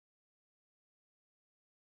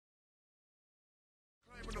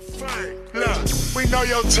fame. Look, we know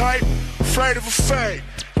your type, afraid of a fade.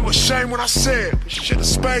 You ashamed when I said, shit, a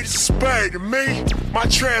spade is a spade. To me, my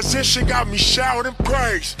transition got me showered in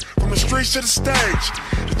praise. From the streets to the stage,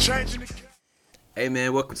 the change in the... Hey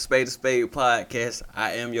man, welcome to A Spade Podcast.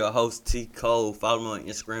 I am your host, T. Cole. Follow me on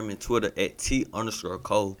Instagram and Twitter at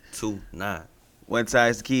T_Cole29. One time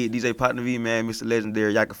it's the kid, DJ Partner V, man, Mr.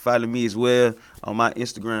 Legendary. Y'all can follow me as well on my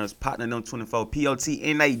Instagrams, Partner24,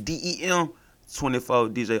 POTNADEM 24,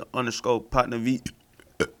 DJ_Partner V.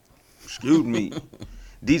 Excuse me.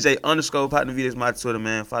 DJ_Partner V is my Twitter,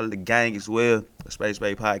 man. Follow the gang as well. A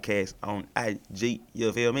Spade Podcast on IG.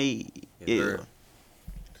 You feel me? Yeah.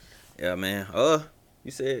 Yeah, man.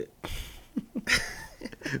 You said.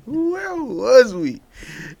 Where was we?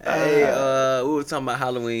 Hey, we were talking about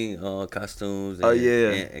Halloween costumes. And,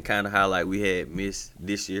 and kind of how like we had missed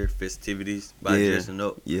this year festivities by dressing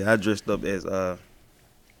up. Yeah, I dressed up as a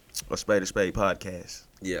Spade Podcast.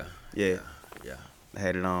 Yeah. I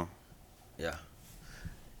had it on.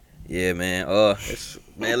 Yeah, man.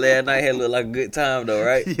 Man, last night had looked like a good time though,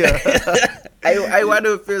 right? Yeah. Hey, why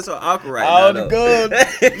do it feel so awkward right now? All the guns,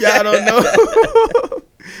 y'all don't know.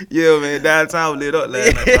 Yeah, man, downtown lit up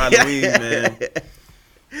last night for Halloween, man.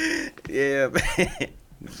 Yeah, man. It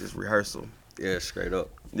was just rehearsal. Yeah, straight up.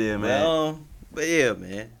 Yeah, man. But yeah,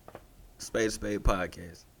 man. Spade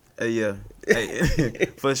Podcast. Hey,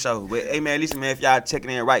 for sure. But hey, man, listen, man, if y'all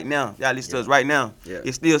checking in right now, y'all listen to us right now,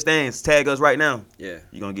 it still stands. Tag us right now. Yeah.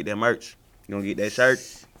 You gonna get that merch. You gonna get that shirt.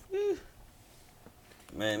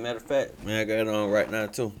 Man, matter of fact, man, I got it on right now,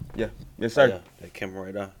 too. Yeah. Yes, sir. Yeah, that camera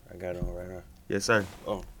right there. I got it on right now. Yes, sir.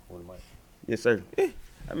 Oh, what am I? Yes, sir. I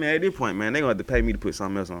mean, at this point, man, they gonna have to pay me to put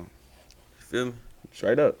something else on. Feel me?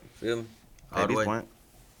 Straight up. Feel me? At this point.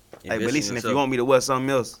 Hey, but Invest listen, in if you yourself. want me to wear something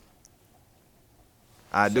else,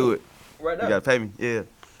 I'll do it. Right now. You gotta pay me. Yeah.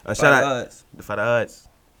 For Shout the out. odds. The Fighter Odds.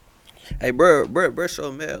 Hey, bro,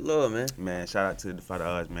 show mad love, man. Man, shout out to the Fighter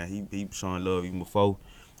Odds, man. He showing love even before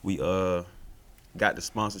we got the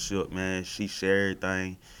sponsorship, man. She shared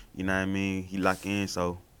everything. You know what I mean? He locked in,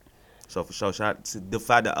 so for sure, shout out to the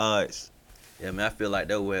Fighter Odds. Yeah, man, I feel like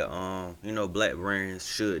that's what black brands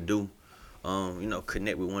should do.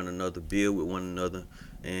 Connect with one another, build with one another,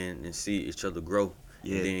 and see each other grow.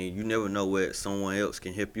 Yeah. And then you never know what someone else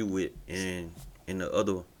can help you with in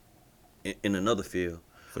another field.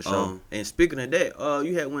 For sure. And speaking of that,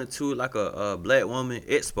 you had went to like a black woman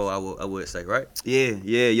expo, I would say, right? Yeah.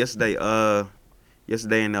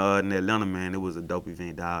 Yesterday in Atlanta, man, it was a dope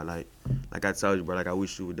event, dog. Like I told you, bro. Like I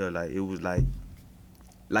wish you were there. Like it was like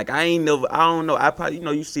I don't know. I probably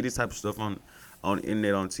you see this type of stuff on the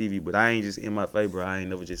internet, on TV, but I ain't just in my face, bro. I ain't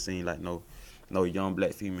never just seen like no young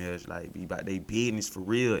black females like be about they business for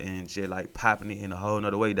real and shit, like popping it in a whole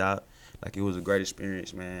nother way, dog. Like it was a great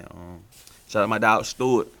experience, man. Shout out my dog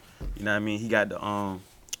Stuart. You know what I mean? He got the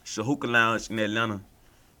Shahuka Lounge in Atlanta.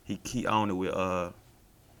 He owned it with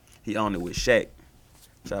Shaq.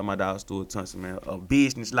 Shout out my dog Stuart Thompson, man.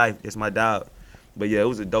 Business life, that's my dog. But yeah, it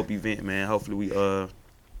was a dope event, man. Hopefully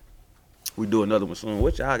we do another one soon.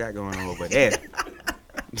 What y'all got going on over there?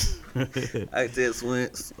 I can tell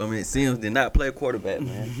Sims did not play quarterback,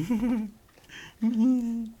 man.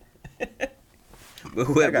 But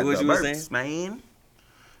what you were saying? Man.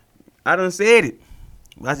 I done said it.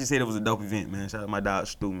 I just said it was a dope event, man. Shout out my dog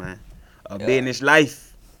Stu, man. Business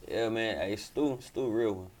life. Yeah, man. Hey, Stu,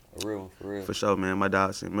 real one. A real one, for real. For sure, man. My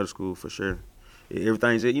dog's in middle school, for sure. Yeah,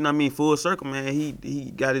 everything's, you know what I mean, full circle, man.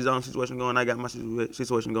 He got his own situation going. I got my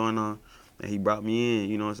situation going on. And he brought me in,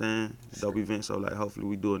 you know what I'm saying? Dope event, so, like, hopefully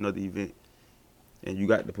we do another event. And you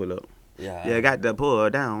got to pull up. Yeah. Yeah, I got to pull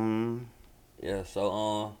down. Yeah,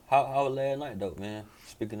 so, how was last night, though, man?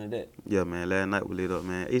 Speaking of that. Yeah, man, last night we lit up,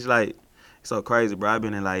 man. It's, like, it's so crazy, bro. I've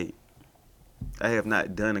been in, like, I have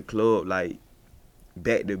not done a club, like,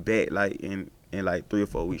 back-to-back, like, in like 3 or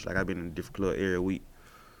 4 weeks. Like, I've been in a different club every week.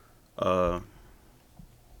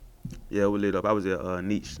 Yeah, we lit up. I was at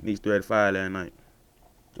Niche 385 last night.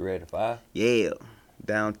 385? Yeah,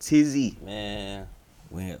 down Tizzy. Man,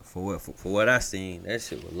 for what I seen, that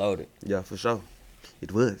shit was loaded. Yeah, for sure.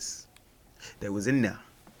 It was. That was in there.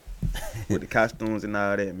 With the costumes and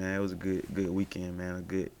all that, man. It was a good weekend, man. A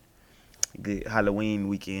good Halloween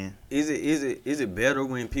weekend. Is it better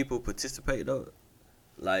when people participate though?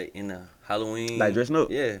 Like in the Halloween, like dressing up?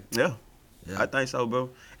 Yeah. I think so, bro.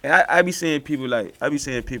 And I be seeing people say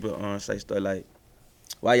stuff like,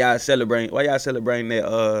 why y'all celebrating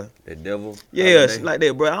that the devil? Yeah, like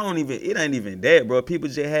that, bro. It ain't even that, bro. People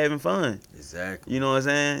just having fun. Exactly. You know what I'm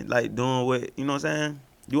saying? Like doing what, you know what I'm saying?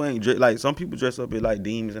 You ain't like some people dress up as like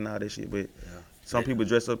demons and all that shit, but some people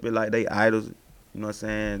dress up as like they idols. You know what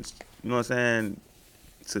I'm saying? You know what I'm saying?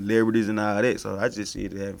 celebrities and all that. So I just see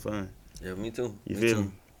it having fun. Yeah, me too. You me feel too.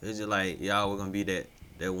 me? It's just like y'all were gonna be that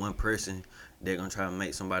one person that gonna try to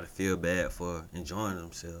make somebody feel bad for enjoying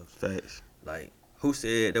themselves. Facts. Like, who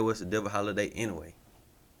said that was a devil holiday anyway?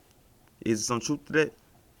 Is there some truth to that?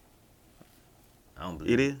 I don't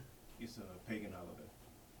believe It is. It's a pagan holiday.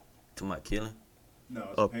 To my killing. No,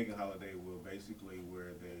 it's Oh. a pagan holiday where they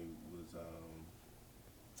was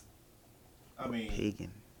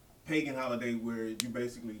pagan holiday where you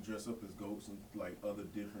basically dress up as goats and like other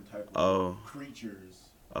different type of creatures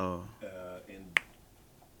Oh. and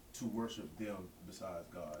to worship them besides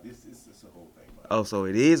God. It's a whole thing. Oh, so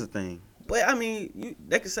it is a thing. But I mean,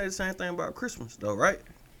 they could say the same thing about Christmas though, right?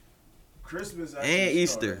 Christmas And actually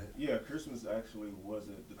Easter. started, yeah, Christmas actually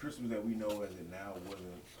wasn't the Christmas that we know as it now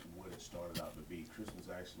wasn't what it started out to be. Christmas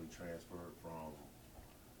actually transferred from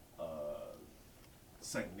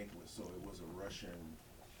Saint Nicholas, so it was a Russian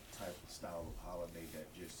type of style of holiday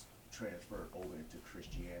that just transferred over into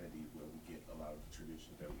Christianity, where we get a lot of the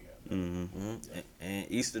traditions that we have. Mm-hmm. Yeah. And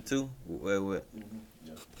Easter too. What?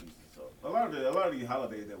 Yeah, Easter. So a lot of the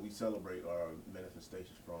holidays that we celebrate are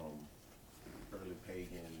manifestations from early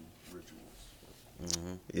pagan rituals.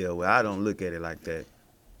 Mm-hmm. Yeah, well, I don't look at it like that.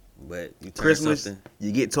 But you turn Christmas, something.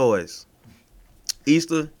 you get toys.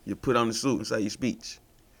 Easter, you put on the suit and say your speech.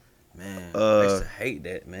 Man, I used to hate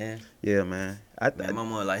that, man. Yeah, man. Man, my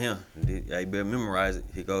mom like him. I better memorize it.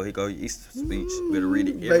 He go Easter speech. Better read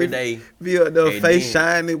it every day. Be up there, And face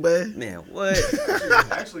then- shining, man. Man, what?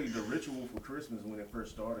 Actually, the ritual for Christmas when it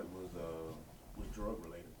first started was drug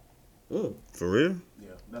related. For real?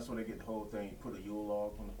 Yeah, that's when they get the whole thing. You put a Yule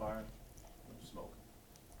log on the fire, and smoke.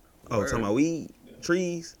 Oh, Word. talking about weed, Yeah.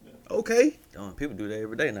 trees. Yeah. Okay. People do that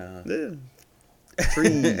every day now. Yeah.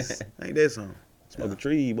 Trees. Ain't that something? Smoke a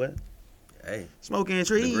tree, boy. Hey, Smoking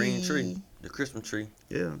tree. the green tree, the Christmas tree,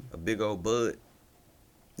 Yeah. a big old bud.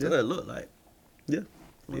 That's Yeah. what it look like. Yeah.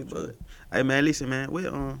 Big bud. Hey, man, listen, man.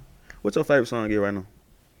 What's your favorite song get right now?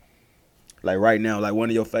 Like right now, like one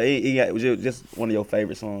of your just one of your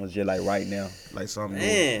favorite songs, just like right now, like something.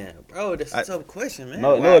 Man, bro, that's a tough question, man.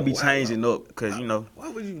 No, Why- it be why- changing up because you know. Why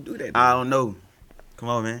would you do that? I don't know. Come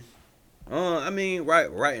on, man. I mean,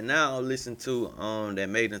 right now, I'm listening to that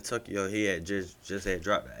Made in Tokyo. He had just had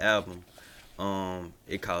dropped the album.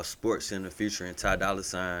 It called Sports Center featuring Ty Dolla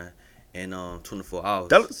 $ign and 24 Hours.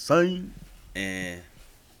 That's same. And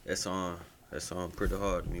that song pretty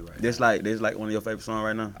hard to me right That's like one of your favorite songs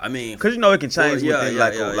right now. now. I mean, Cause you know it can change yeah, within yeah,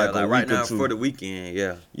 like yeah, a like week right now or two. for the weekend,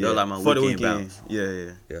 yeah. Yeah, They're like my for the weekend weekend. bounce.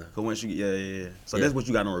 Yeah. Yeah. Cause once you yeah. So Yeah. that's what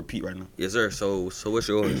you got on repeat right now. Yes, sir. So what's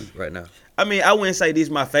yours right now? I mean, I wouldn't say this is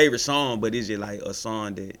my favorite song, but it's just like a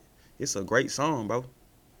song that it's a great song, bro.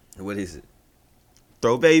 What is it?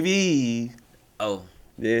 Throw Baby. Oh,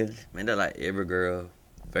 Yeah. man, they're like every girl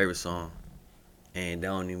favorite song, and they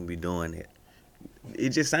don't even be doing it. It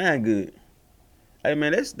just sound good. Hey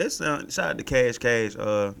man, that's shout out to Cash.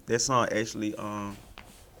 That song actually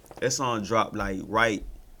that song dropped like right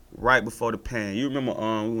before the pan. You remember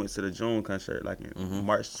we went to the June concert like in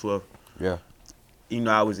March 12th. Yeah. You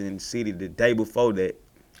know I was in the city the day before that.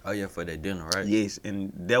 Oh yeah, for that dinner, right? Yes,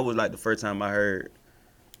 and that was like the first time I heard.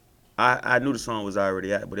 I knew the song was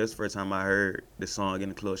already out, but that's the first time I heard the song in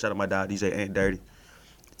the club. Shout out my dog DJ Ant Dirty,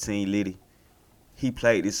 Teen Liddy. He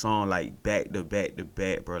played this song like back to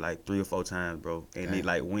back, bro, like 3 or 4 times, bro, and Dang. it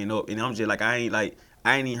like went up. And I'm just like I ain't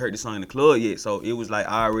even heard the song in the club yet, so it was like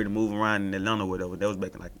I already moving around in Atlanta or whatever. That was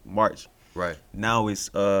back in like March. Right. Now it's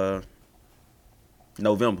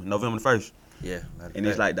November the 1st, Yeah. and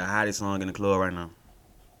it's like the hottest song in the club right now.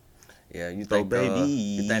 Yeah, you Throw think Baby.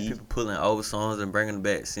 you think people pulling over songs and bringing them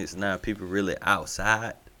back since now people really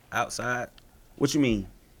outside? What you mean?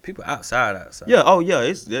 People outside. Yeah,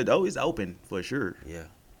 it's open for sure. Yeah.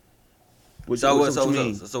 What So you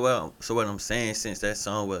mean? what I'm saying, since that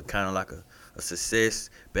song was kind of like a success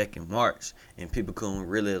back in March, and people couldn't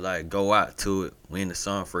really like go out to it when the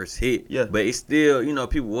song first hit. Yeah. But it's still,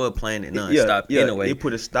 people were playing it nonstop anyway. It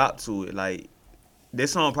put a stop to it. Like that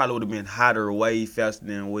song probably would have been hotter way faster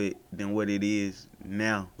than what it is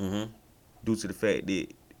now, due to the fact that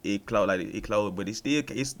it closed. But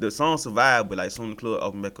it's the song survived. But like soon the club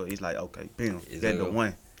open back up, it's like okay, bam, It's that's the over.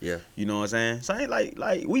 one. Yeah. You know what I'm saying? So ain't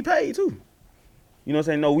like we paid too. You know what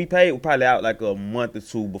I'm saying? No, we paid. We probably out like a month or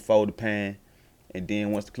two before the pan, and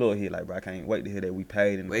then once the club hit, like bro, I can't wait to hear that we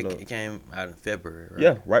paid in the Wait, club. it came out in February, right?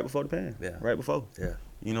 Yeah, right before the pan. Yeah. Right before. Yeah.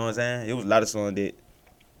 You know what I'm saying? It was a lot of songs that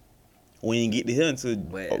we didn't get to hear until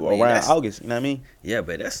But, around that's- August. You know what I mean? Yeah,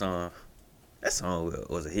 but that song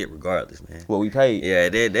was a hit regardless, man. What we paid. Yeah,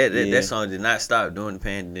 Yeah. that song did not stop during the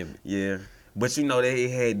pandemic. Yeah. But you know that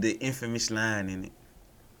it had the infamous line in it.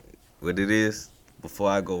 What it is? before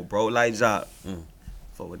I go broke like Jock. Mm.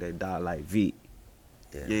 Fuck with that dog like Vic.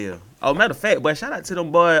 Yeah. Yeah. Oh, matter of fact, but shout out to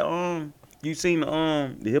them boy. You seen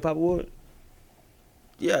the hip hop award?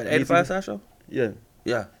 Yeah, the 85 South Show? Yeah.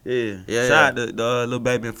 Yeah. Yeah. Yeah, Shout out to the Lil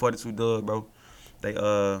Baby and 42 Dub, bro.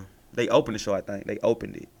 They opened the show, I think. They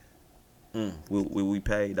opened it. Mm. We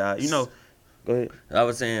paid, dog. You know. Go ahead. I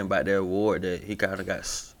was saying about that award that he kind of got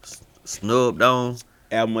snubbed on.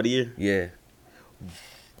 Album of the year. Yeah.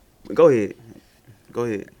 Go ahead. Go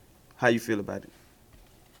ahead. How you feel about it?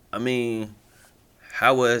 I mean,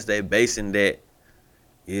 how was they basing that?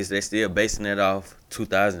 Is they still basing it off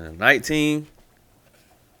 2019?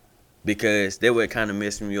 Because they were kind of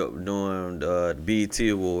messing me up during the BET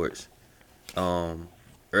Awards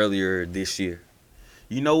earlier this year.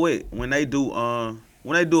 You know what? When they do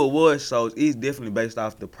award shows, it's definitely based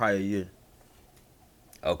off the prior year.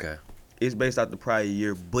 Okay. It's based off the prior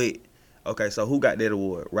year, but okay. So who got that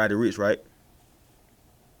award? Roddy Ricch, right?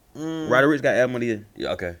 Roddy Ricch got album of the year,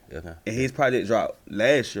 Yeah. Okay. Okay. and his project dropped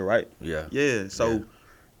last year, right? Yeah. Yeah. So, Yeah.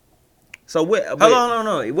 so what? Hold on,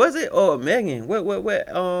 no. Was it or Megan? What?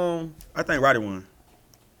 I think Roddy won.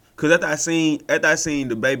 Cause after I seen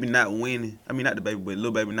the baby not winning, I mean not the baby, but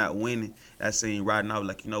Lil Baby not winning, I seen Roddy and I was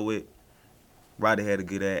like, you know what? Roddy had a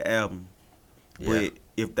good ass album. Yeah. But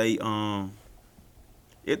if they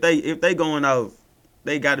going off,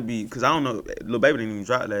 they gotta be, cause I don't know, Lil Baby didn't even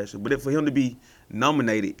drop last year. But for him to be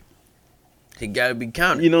nominated, He gotta be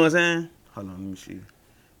counted. you know what I'm saying? Hold on,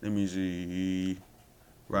 let me see.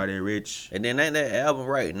 Roddy Ricch. And then ain't that album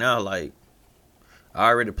right now like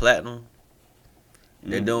already platinum?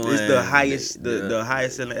 They're doing It's the highest, the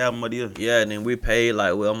highest selling album of the year. Yeah, and then we paid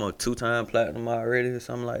like almost 2 times platinum already or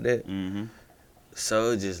something like that. Mm-hmm. So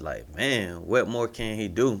it's just like, man, what more can he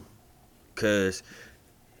do? Cause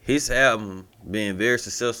his album being very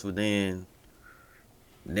successful than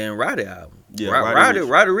Roddy album. Yeah, Roddy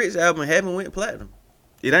Ricch album haven't went platinum.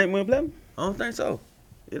 It ain't win platinum? I don't think so.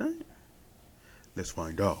 It ain't. Let's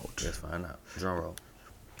find out. Let's find out. Drum roll.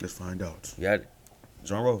 Let's find out. You got it.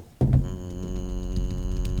 Drum roll.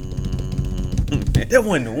 That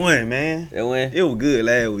wasn't the one, man. That win. It was good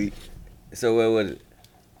last week. So what was it?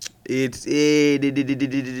 It's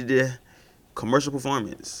commercial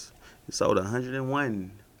performance. It sold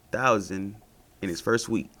 101,000 in its first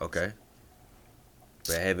week. Okay.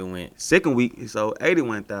 But I haven't went. Second week, it sold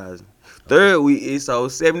 81,000. Third week, it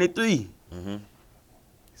sold 73. Mm-hmm.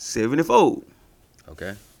 74.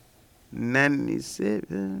 Okay.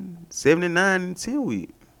 97. 79 in 10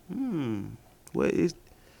 week. What is...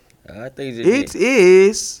 I think It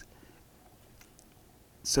is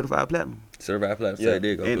certified platinum. Certified platinum. So it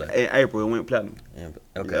did go in platinum. April, it went platinum.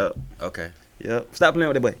 Okay. Yep. Okay. Yep. Stop playing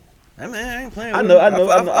with that boy. Hey man, I ain't playing. I with know, him. I know.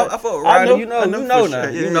 I fuck with I Roddy. know, You I know know for now.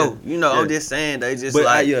 sure. You Yeah, know. yeah. I'm just saying they just But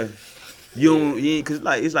like you don't, you ain't, cause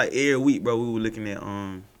like it's like every week, bro. We were looking at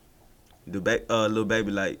Lil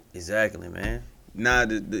Baby like exactly, man. nah,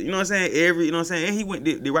 you know what I'm saying? You know what I'm saying? And he went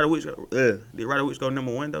did Roddy Ricch go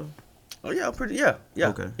 #1 though? Oh yeah, yeah.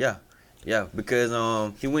 Okay. Yeah, because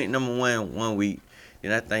he went #1 one week,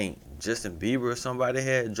 then I think Justin Bieber or somebody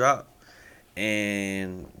had dropped,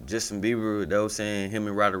 and Justin Bieber they were saying him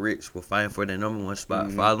and Roddy Ricch were fighting for the #1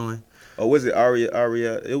 spot following. Or was it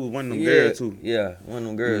Aria? It was one of them girls too. Yeah, one of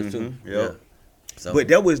them girls too. Yep. Yeah. So, But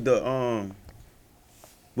that was the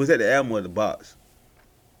was that the album or the box?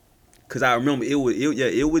 Cause I remember it was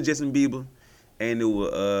Justin Bieber, and it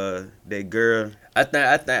was that girl. I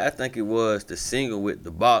think it was the single with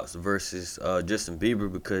the box versus Justin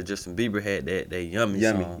Bieber because Justin Bieber had that yummy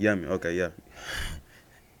song. Yummy. Okay, yeah.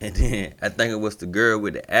 And then I think it was the girl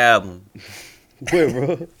with the album. Where,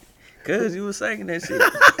 bro? Cause you was singing that shit.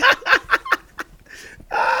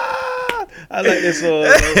 I like this song.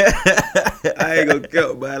 Bro. I ain't gonna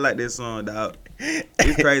kill, but I like this song, dog.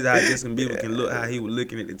 It's crazy how Justin Bieber can look, how he was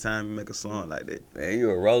looking at the time and make a song like that. Man, you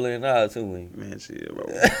were rolling it out too, man. Man, shit, bro.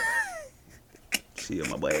 Shit,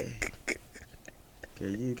 my boy. Girl,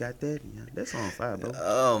 you got that? Yeah, that song fire, bro.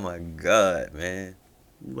 Oh my God, man.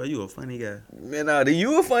 Boy, you a funny guy. Man,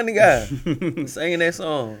 you a funny guy. Singing that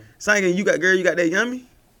song. Singing, you got that yummy?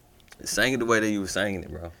 Sing it the way that you were singing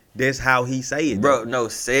it, bro. That's how he say it, Bro, no,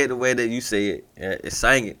 say it the way that you say it.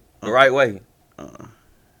 Sing it the right way.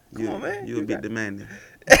 Come on, man. You a bit demanding.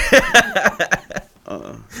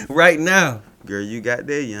 Right now. Girl, you got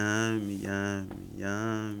that yummy.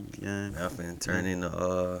 I'm finna turn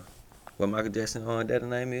into what Michael Jackson that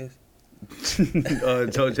name is?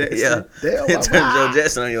 Joe Jackson. Yeah. Damn, Turn Joe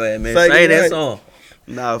Jackson on your ass, man. Sing Sing it that right. song.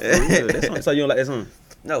 Nah, for real. That song, so you don't like that song?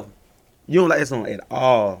 No. You don't like that song at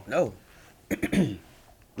all? No.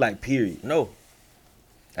 Like, period. No.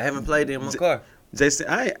 I haven't played it in my car. Jason,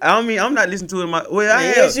 I'm not listening to it in my. Well, I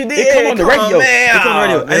am. Yes, you did. It come on the radio. Man. It come on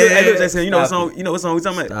the radio. Man. Hey, look, Jason, you know what Stop song? You know what song we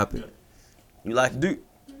talking about? Stop it. You like it? Dude,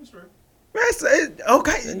 That's right. man,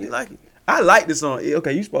 okay. You like it? I like the song.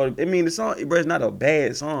 Okay, you spotted. I mean, the song, bro, it's not a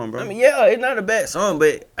bad song, bro. I mean, yeah, it's not a bad song,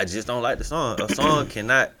 but I just don't like the song. A song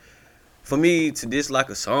cannot, for me to dislike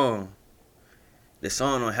a song, the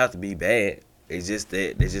song don't have to be bad. It's just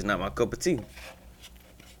that it's just not my cup of tea.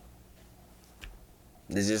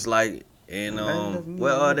 It's just like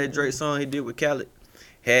that Drake song he did with Khaled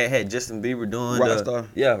had Justin Bieber doing Rockstar.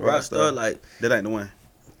 Rockstar. Like, that ain't the one.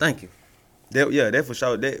 thank you. That for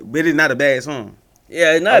sure. But it's not a bad song.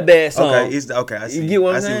 Yeah, it's not a bad song. Okay. I see. You get what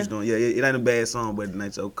I'm I see saying? what you're doing. Yeah, it ain't a bad song, but it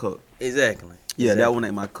ain't your cup. Exactly. Yeah, Exactly. that one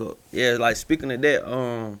ain't my cup. Yeah, like speaking of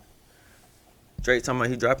that, Drake talking about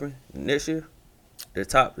he dropping next year, the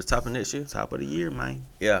top of next year. Top of the year, man.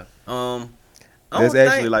 Yeah. That's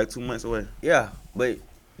actually like 2 months away. Yeah, but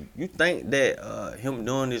you think that him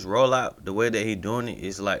doing this rollout the way that he doing it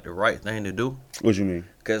is like the right thing to do? What you mean?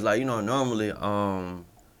 Cause like normally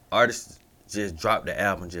artists just drop the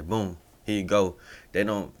album, just boom, here you go. They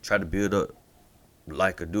don't try to build up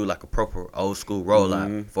like a proper old school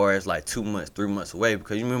rollout far as like 2 months, 3 months away.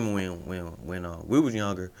 Because you remember when we was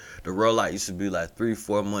younger, the rollout used to be like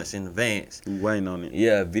 3-4 months in advance. We waiting on it.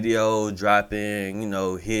 Yeah, video dropping,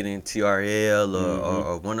 hitting TRL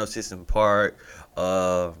or 106 in Park,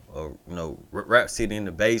 or Rap City in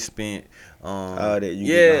the basement. All that you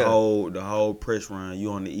get the whole press run.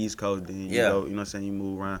 You on the East Coast, then you know what I'm saying, you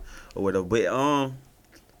move around or whatever. But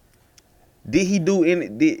did he do any?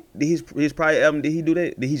 Did his prior album? Did he do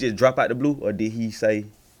that? Did he just drop out the blue, or did he say?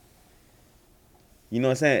 You know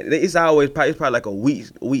what I'm saying? It's probably like a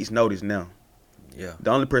week's notice now. Yeah. The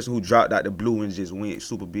only person who dropped out the blue and just went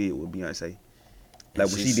super big was Beyonce. Like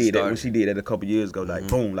when she did that a couple years ago, like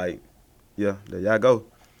boom, like yeah, there y'all go.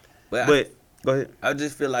 But go ahead. I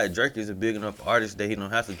just feel like Drake is a big enough artist that he don't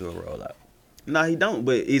have to do a rollout. No, he don't.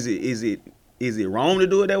 But is it wrong to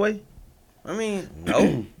do it that way? I mean,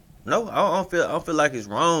 no. No, I don't feel like it's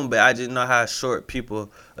wrong, but I just know how short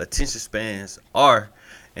people attention spans are,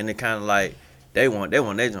 and they kind of like they want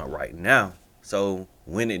their joint right now. So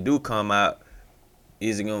when it do come out,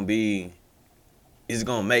 is it gonna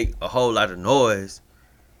make a whole lot of noise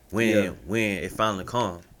when it finally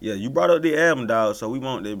comes? Yeah, you brought up the album, dog, so we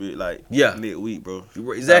want that bit like next week, bro.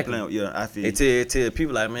 Exactly. Yeah, I feel it. Tell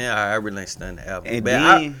people like, man, I really ain't studying the album. And but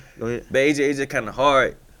then, go ahead. But it's just kind of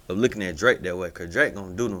hard of looking at Drake that way, cause Drake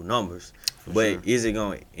gonna do no numbers, but is it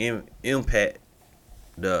gonna impact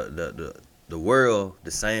the world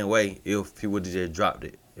the same way if he would have just dropped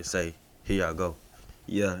it and say, here y'all go?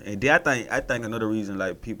 Yeah, and then I think another reason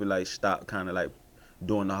like people like stop kind of like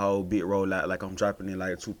doing the whole bit rollout, like I'm dropping in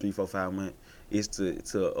like 2, 3, 4, 5 months, is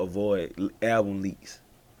to avoid album leaks,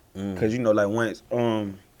 cause like once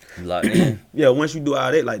Locked in. yeah, once you do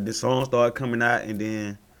all that, like the song start coming out and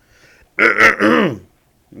then.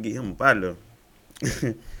 Get him up out of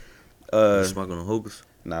there. You smoking on hookahs?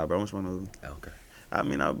 Nah, bro, I'm smoking on hookahs. Okay. I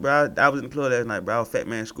mean, bro, I was in the club last night, bro. I was Fat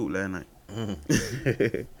Man Scoop last night.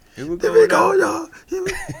 Here we Here we go, y'all.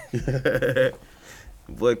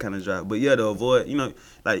 Avoid kind of drop. But yeah, to avoid,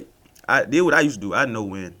 like, I did what I used to do. I know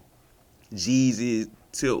when Jeezy,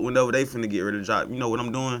 whenever they finna get ready to drop, you know what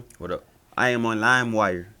I'm doing? What up? I am on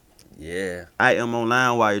LimeWire. Yeah. I am on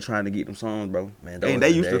LimeWire trying to get them songs, bro. Man, and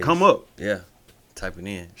they used to come up. Yeah. Typing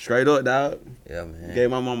in. Straight up, dog. Yeah, man.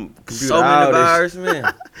 Gave my mom computer So many viruses,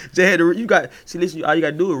 man. Just had to, listen, all you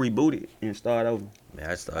gotta do is reboot it and start over.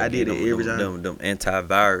 Man, I did it every time. Them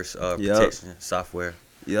antivirus protection software.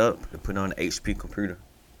 Yep. They put on the HP computer.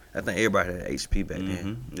 I think everybody had an HP back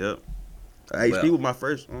then. Yep. HP was my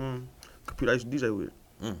first computer I used to DJ with.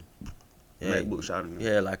 Yeah, MacBook shot in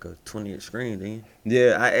there. Yeah, like a 20-inch screen then.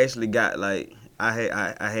 Yeah, I actually got like I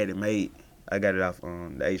had it made. I got it off the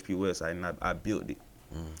HP website and I built it.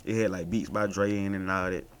 It had like Beats by Dre in it and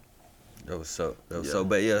all that. That was so.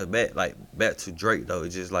 But yeah, back to Drake though.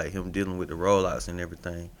 It's just like him dealing with the rollouts and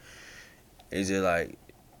everything. It's just like,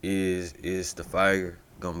 is the fire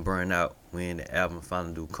gonna burn out when the album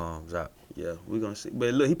finally comes out? Yeah, we gonna see.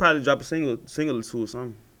 But look, he probably drop a single or two or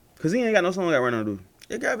something. Cause he ain't got no song got right now, dude.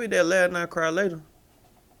 It gotta be that Last Night Cry Later.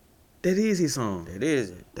 That is his song. That is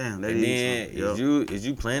it. Damn, that and is then his song. is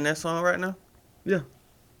you playing that song right now? Yeah.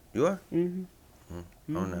 You are?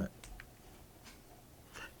 Mm-hmm. I'm not.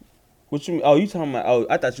 What you mean? Oh, you talking about? Oh,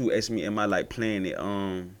 I thought you asked me, am I like playing it?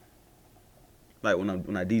 Like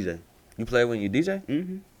when I DJ. You play when you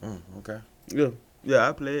DJ? Okay. Yeah,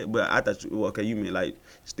 I play it, but I thought you mean like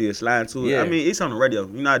still sliding to it. Yeah. I mean, it's on the radio.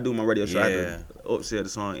 You know, I do my radio show. I Yeah. have to upsell the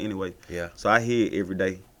song anyway. Yeah. So I hear it every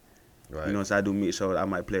day. Right. You know, so I do mix shows. I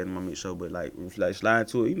might play it in my mix show, but like slide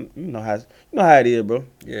to it. You know how it is, bro.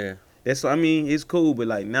 Yeah. That's what I mean. It's cool, but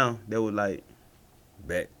like now that was like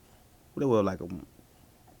Back. that was like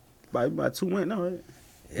about 2 months now, right?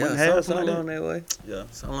 Yeah, Month and a half, so something like long that way. Yeah.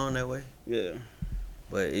 So long that way. Yeah.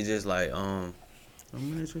 But it's just like, I'm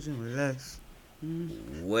gonna just relax.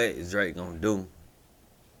 what is Drake gonna do?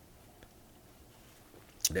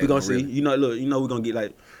 We gonna see. You know, look. You know, we're gonna get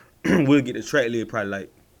like we'll get the track list probably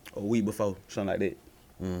like a week before, something like that.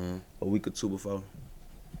 Mm-hmm. A week or 2 before.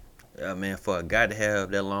 Yeah, man. For a guy to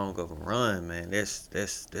have that long of a run, man,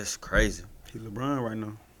 that's crazy. He LeBron right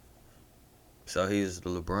now. So he's the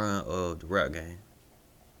LeBron of the rap game.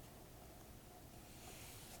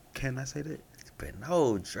 Can I say that? But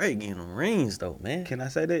no, Drake getting them rings though, man. Can I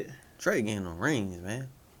say that? Drake getting them rings, man.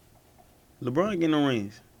 LeBron getting no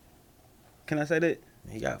rings. Can I say that?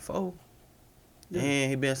 He got 4. Yeah. And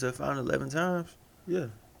he been to the final 11 times. Yeah.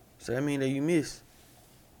 So that mean that you miss.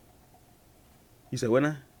 You said what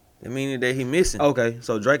now? That mean that he missing. Okay,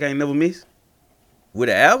 so Drake ain't never missed? With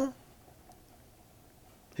an album?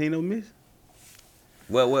 He ain't never missed?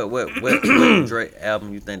 What Drake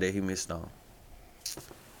album you think that he missed on?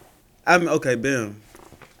 I mean, okay, bam.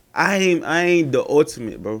 I ain't the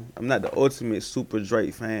ultimate, bro. I'm not the ultimate super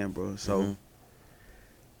Drake fan, bro. So Mhm.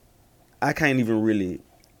 I can't even really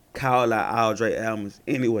call out all Drake albums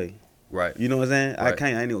anyway. Right. You know what I'm saying? I Right.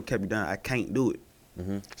 can't. I ain't gonna keep you down. I can't do it.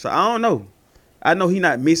 Mm-hmm. So I don't know. I know he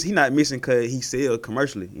not missing. He not missing because he sell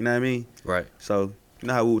commercially. You know what I mean? Right. So you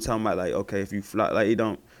know how we were talking about like, okay, if you flop, like he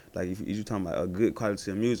don't, like if you talking about a good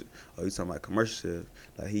quality of music, or you talking about commercial sales,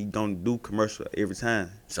 like he don't do commercial every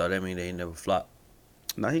time. So that mean that he never flop.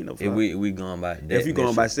 Nah, he ain't never If flop. we going by that. If you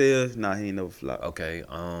going by sales, nah, he ain't never flop. Okay.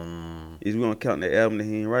 Is we gonna count the album that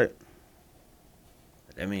he ain't right?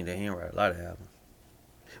 That mean that he ain't write a lot of albums.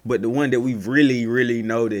 But the one that we really, really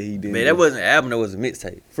know that he didn't. Man, do. that wasn't an album. That was a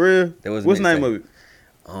mixtape. For real. That was a What's the name mixtape.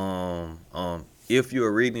 of it? If you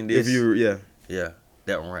are reading this, Yeah,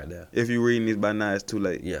 that one right there. if you reading this by now, it's too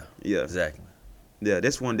late. Yeah. Yeah, Exactly. yeah.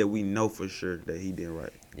 That's one that we know for sure that he didn't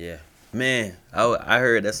write. Yeah. Man, I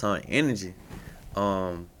heard that song Energy.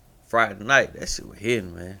 Friday night. That shit was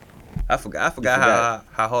hitting, man. I forgot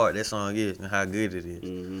how hard that song is and how good it is.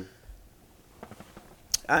 Mm-hmm.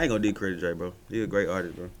 I ain't gonna discredit Drake, bro. He a great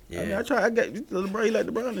artist, bro. Yeah. I mean, I got LeBron. He like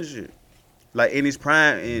LeBron and shit. Like in his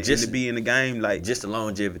prime and Just- to be in the game, like Just the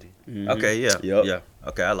longevity. Mhm. Okay, yeah. Yup. Yeah.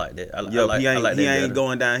 Okay, I like that. I yo, like he ain't that better.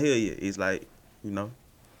 going downhill yet. It's like, you know,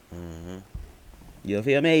 Mm-hmm. you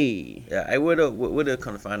feel me? Yeah, hey, what up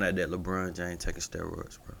come to find out that LeBron James taking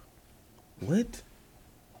steroids, bro? What?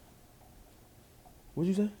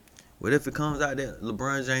 What'd you say? What if it comes out that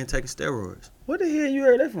LeBron James taking steroids? What the hell you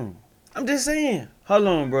heard that from? I'm just saying. Hold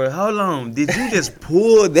on, bro. Hold on. Did you just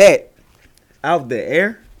pull that out the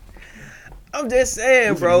air? I'm just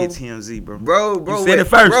saying, We finna bro. hit TMZ, bro. Bro, You said it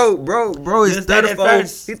first. Bro, he's You said it 34.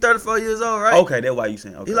 first. He's 34 years old, right? Okay, that's why you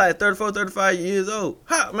saying. Okay. He like 34, 35 years old.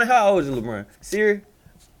 How old is LeBron? Siri?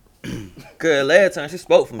 Cause last time she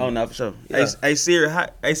spoke for me. Oh no, for sure. Yeah. Hey Siri,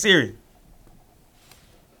 hey Siri.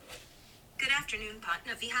 Good afternoon,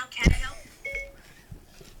 Partner V. How can I help?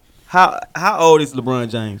 How old is LeBron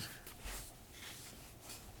James?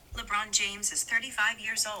 LeBron James is 35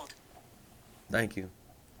 years old. Thank you.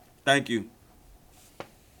 Thank you.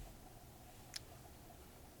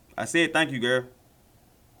 I said thank you, girl.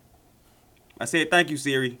 I said thank you,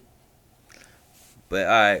 Siri. But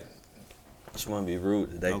alright. Just wanna be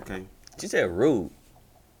rude today. Okay. She said rude.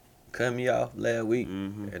 Cut me off last week.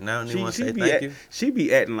 Mhm. And now I don't even want to say be thank you. She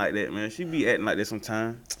be acting like that, man. She be acting like that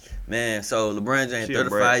sometimes. Man, so LeBron James, She a 35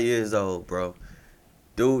 brat. years old, bro.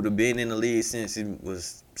 Dude been in the league since he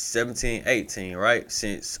was 17, 18, right?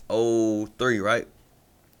 Since 03, right?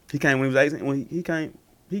 He came when he was 18. When he came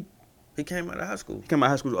He came out of high school. out of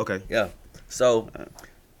high school. Okay. Yeah. So,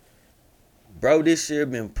 bro, this year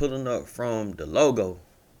been pulling up from the logo.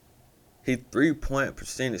 His 3-point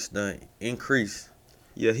percentage done increase.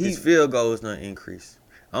 Yeah, His field goals done increase.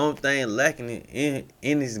 Only thing lacking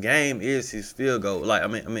in his game is his field goal. Like I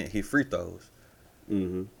mean his free throws.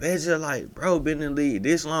 Mm-hmm. But it's just like, bro, been in the league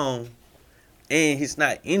this long, and he's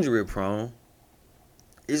not injury prone.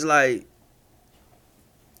 It's like,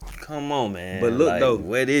 come on, man. But look, like, though.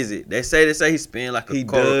 what is it? They say he spend like He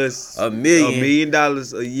 $1 does million. $1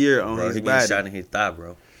 million a year on Bro, his he getting body. shot in his thigh,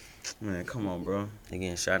 bro. Man, come on, bro. He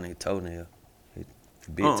getting shot in his toenail. His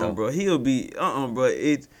big toe. Bro. He'll be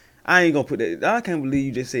bro. I ain't gonna put that. I can't believe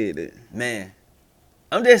you just said that. Man,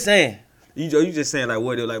 I'm just saying. You just saying like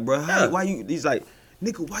what? They're like, bro. Yeah. Why you? He's like,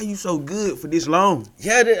 nigga, why you so good for this long?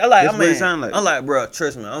 Yeah, That's what it I'm sound like. I'm like, bro,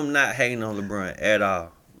 trust me, I'm not hating on LeBron at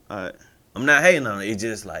all. All right. I'm not hating on it. It's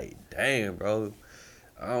just like, damn, bro,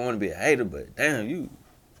 I don't want to be a hater, but damn, you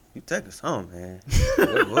taking something, man.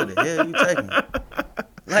 What the hell you taking?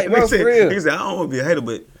 Like, bro, for real. He said, I don't want to be a hater,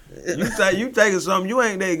 but you taking something. You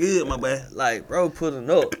ain't that good, my boy. Like, bro, putting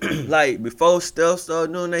up. Like, before Steph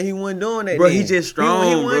started doing that, he wasn't doing that. Bro, then. he just strong,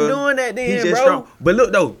 He bro. wasn't doing that then, He just bro. strong. But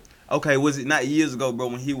look though, okay, was it not years ago, bro,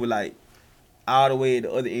 when he was like all the way at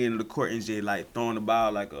the other end of the court and just like throwing the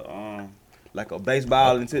ball like a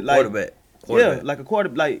baseball into like Quarterback. Yeah, like a quarter.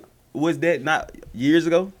 Like, was that not years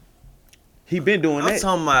ago? He been doing I'm that.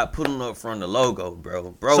 talking about putting up from the logo,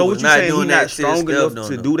 bro. Bro So was what you not saying? doing He that not shit strong Steph enough doing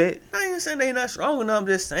to though. do that? I ain't saying they not strong enough. I'm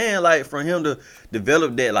just saying, like, for him to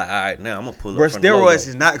develop that, like, all right, now I'm gonna pull Bro, up from the logo. steroids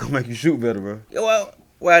is not gonna make you shoot better, bro. Yeah, well,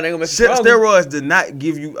 why they gonna make you stronger? Steroids did not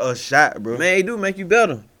give you a shot, bro. Man, they do make you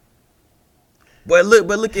better. But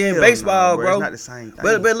look in Hell baseball, nah, bro. It's not the same thing.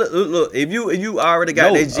 But look, if you already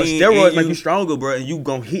got that gene, steroids in make you you stronger, bro, and you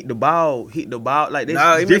gonna hit the ball like that's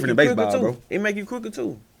Nah, it make different you than quicker baseball, too. bro. It make you quicker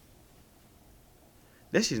too.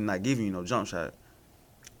 That shit's not giving you no jump shot.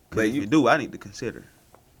 But But if you do, I need to consider.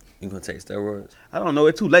 You gonna take steroids? I don't know.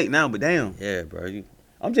 It's too late now, but damn. Yeah, bro.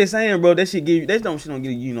 I'm just saying, bro. That shit give you. That don't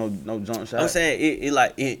give you no jump shot. I'm saying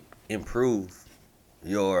it improve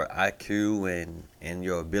your IQ and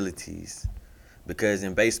your abilities, because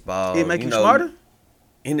in baseball It make you know, smarter.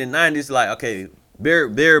 In the 90s, like, okay,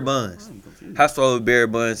 Barry Bonds. I'm confused. How slow Barry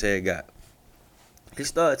Bonds had got. He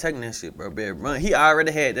started taking that shit, bro. Barry Bonds. He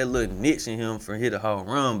already had that little niche in him for hit a home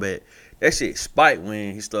run, but that shit spiked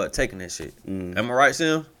when he started taking that shit. Mm. Am I right,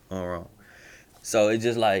 Sim? I'm wrong. So it's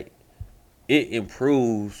just like it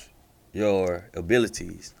improves your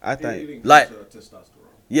abilities. I It think. increases, Like- testosterone.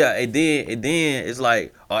 Yeah, and then it's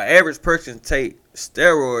like an average person take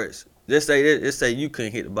steroids. Let's say you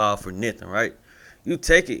couldn't hit the ball for nothing, right? You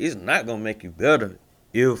take it, it's not gonna make you better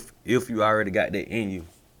if you already got that in you.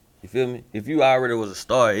 You feel me? If you already was a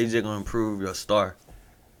star, it's just gonna improve your star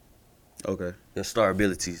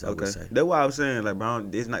abilities. I Okay. would say. That's why I was saying, like, bro,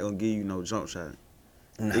 it's not gonna give you no jump shot.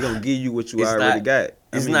 Nah. It's gonna give you what you It's already not- got.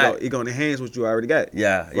 it's not- It gonna enhance what you already got.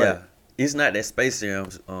 Yeah, Right. yeah. It's not that Space Serum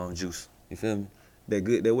juice. You feel me? That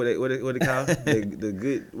good. That what it call? the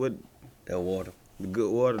good what? That water. The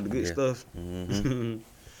good water. The good Yeah. stuff. hmm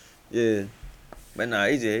Yeah. But nah,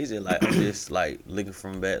 he's just like, I'm just like looking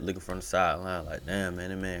from the sideline, like, damn, man,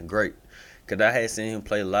 that man great. Cause I had seen him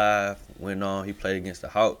play live when he played against the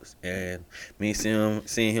Hawks, and me seeing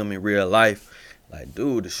him in real life, like,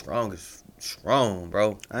 dude, the strongest strong, bro.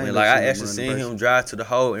 I ain't When, never like, I seen him actually run in seen him person. drive to the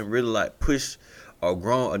hole and really like push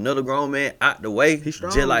another grown man out the way, He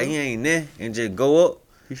strong, just like bro. he ain't there, and just go up.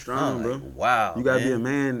 He's strong, I'm bro. like, wow, You gotta man. be a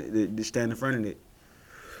man to stand in front of it.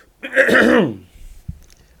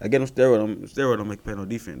 I get him steroid. Steroid don't make you play no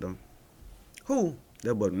defense though. Who?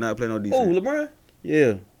 That boy do not play no Who? defense. LeBron?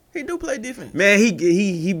 Yeah. He do play defense. Man,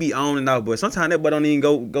 he be on and off, but sometimes that boy don't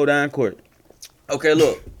even go down court. Okay,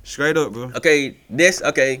 look. Straight up, bro. Okay, that's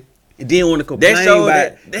okay. He didn't want to complain That showed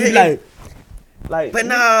about that- he that- like. But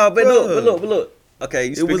nah, but bruh. look. Okay,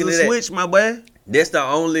 you It was speaking a of that. switch, my boy. That's the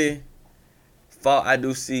only fault I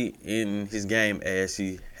do see in his game as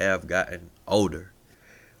he have gotten older.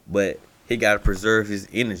 But he got to preserve his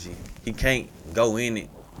energy. He can't go in it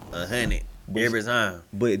 100 every time.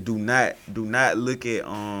 But do not look at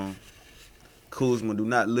Kuzma. Do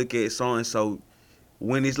not look at so and so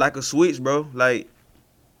when it's like a switch, bro. Like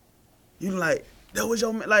you like that was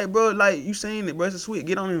your man. Like, bro, like you saying it, bro. It's a switch.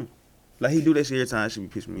 Get on him. Like he do that shit every time. It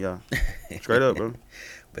should be pissing me off. Straight up, bro.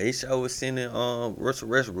 But he sure was sending Russell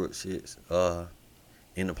Westbrook shits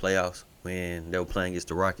in the playoffs when they were playing against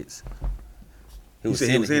the Rockets. He was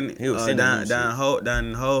sending them down shit. down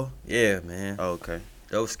in the hole. Yeah, man. Oh, okay.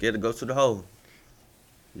 They was scared to go to the hole.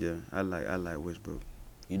 Yeah, I like Westbrook.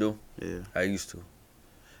 You do? Yeah, I used to.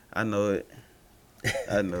 I know it.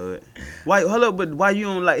 I know it. Why? Hold up, but why you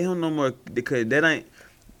don't like him no more? Because that ain't.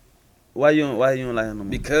 Why you don't like him no more?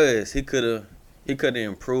 Because he could have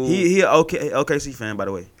improved. He OKC fan, by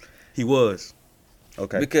the way. He was.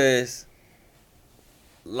 Okay. Because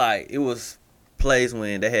like it was plays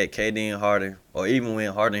when they had KD and Harden, or even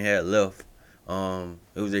when Harden had left.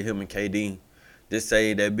 It was just him and KD. Just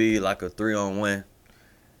say that be like a 3-on-1.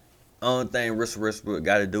 Only thing Russell Westbrook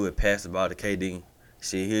got to do is pass the ball to KD.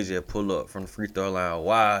 Shit, he'll just pull up from the free throw line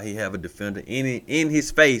while he have a defender in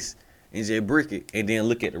his face and just brick it, and then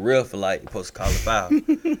look at the ref for like supposed to call a foul.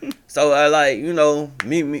 So I like,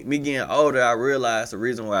 me getting older, I realized the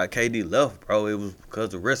reason why KD left, bro, it was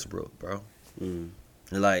because of Westbrook, bro. Mm.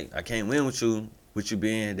 And like, I can't win with you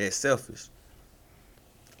being that selfish.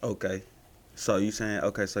 Okay. So you saying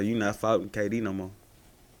so you not faulting KD no more?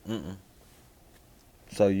 Mm-mm.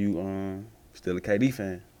 So you still a KD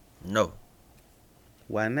fan? No.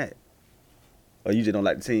 Why not? Or you just don't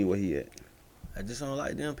like the team where he at? I just don't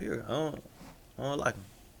like them. Period. I don't like them.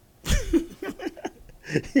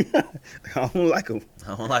 I don't like him.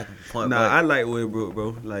 I don't like them. Point Nah, blank. I like Westbrook,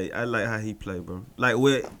 bro. Like I like how he play, bro. Like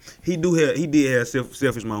what he did have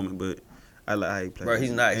selfish moment, but I like how he play. Bro,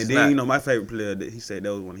 he's not- And he's then not- you know my favorite player, he said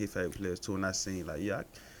that was one of his favorite players too, and I seen like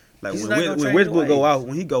like He's when not gonna change Westbrook the go way. out,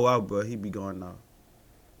 when he go out, bro, he be going off.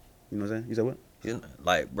 You know what I'm saying? You said what?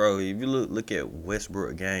 Like, bro, if you look at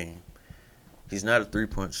Westbrook game, he's not a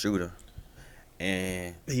 3-point shooter,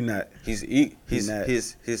 and He not. his not.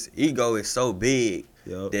 ego is so big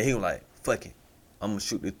Yo. that he was like, fuck it, I'm gonna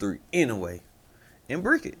shoot the 3 anyway, and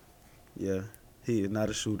brick it. Yeah. He is not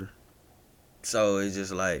a shooter. So it's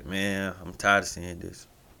just like, man, I'm tired of seeing this.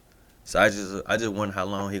 So I just wonder how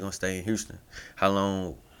long he gonna stay in Houston, how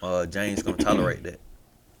long James gonna tolerate that.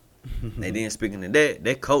 And then speaking of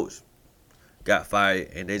that coach got fired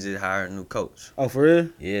and they just hired a new coach. Oh, for real?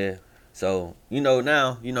 Yeah. So,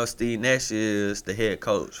 now, Steve Nash is the head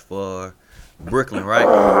coach for Brooklyn, right?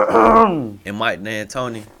 And Mike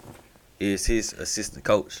D'Antoni is his assistant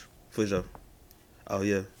coach. For sure. Oh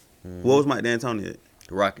yeah. Mhm. What was Mike D'Antoni at?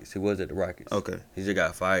 The Rockets. He was at the Rockets. Okay. He just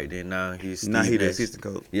got fired. Then now he's Now he Steve the Nash. assistant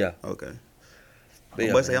coach. Yeah. Okay. But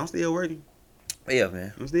yeah, But say man. I'm still working. Yeah,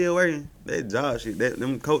 man. I'm still working. That job shit,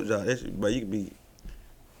 them coach job, that shit, bro, you can be,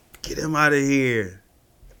 get him out of here.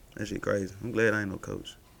 That shit crazy. I'm glad I ain't no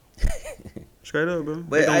coach. Straight up, bro.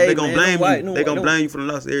 But, They gonna hey, man, blame them white- you. them They gonna white- blame you for the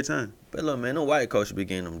loss every time. But look, man, no white coach be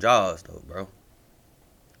getting them jobs, though, bro.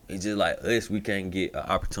 It's just like us, we can't get an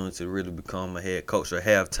opportunity to really become a head coach or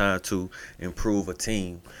have time to improve a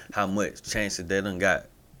team. How much chances they done got.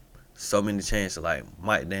 So many chances, like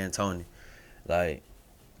Mike D'Antoni. Like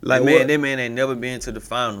Like that what? man ain't never been to the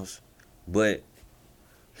finals, but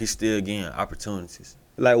he's still getting opportunities.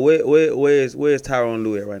 Like where's Tyronn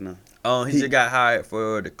Lue at right now? He just got hired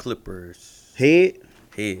for the Clippers. Head?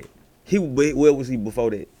 Head. Where was he before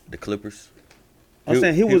that? The Clippers. I'm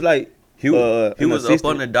saying he was like He was an up assistant?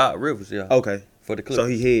 on the Doc Rivers, yeah. Okay. For the Clippers. So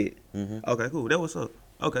he head. Mhm. Okay, cool. That was up.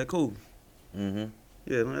 Okay, cool. Mhm.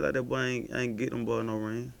 Yeah, don't act like that boy ain't get them boy no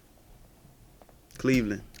ring.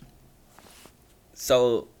 Cleveland.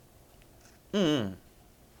 So,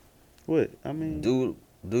 What? I mean, do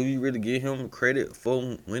you really give him credit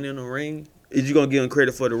for winning the ring? is you gonna give him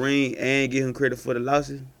credit for the ring and give him credit for the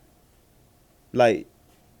losses? Like,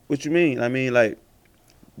 what you mean? I mean, like,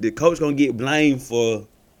 the coach gonna get blamed for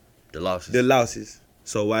The losses. the losses.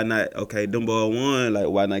 So why not? Okay, them boy won. Like,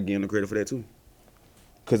 why not give him the credit for that too?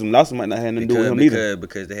 Because them losses might not have nothing to do with him either.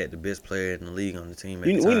 because they had the best player in the league on the team. At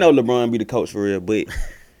We the time. know LeBron be the coach for real, but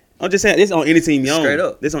I'm just saying this on any team he own. Straight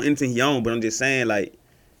up. This on any team he own, but I'm just saying like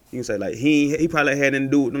you can say like he probably had nothing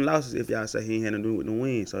to do with them losses if y'all say he ain't had nothing to do with them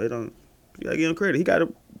wins. So it don't you gotta give him credit. He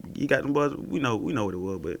got them boys. We know what it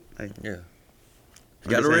was, but hey, Yeah. I'm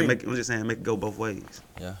Got just a saying, ring. I'm just saying make it go both ways.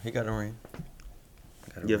 Yeah, he got a ring.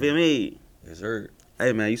 Got a You ring. feel me? Yes, sir.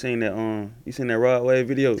 Hey man, you seen that Rod Wave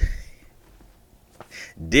video?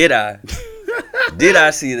 Did I? Did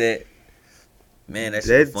I see that? Man, that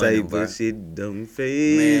shit That funny, type bro. of shit don't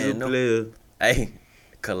phase a Man, no- player. Hey,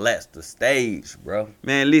 collapsed the stage, bro.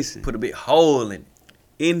 Man, listen. Put a big hole in it.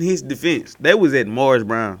 In his defense, they was at Morris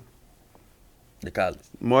Brown The College,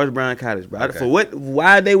 bro. Okay. For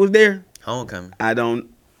why they was there? homecoming. I don't.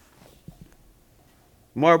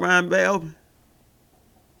 Morris Brown back open.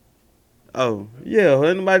 Oh yeah,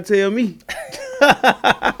 ain't nobody tell me.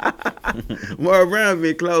 Morris Brown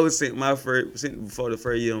been closed since before the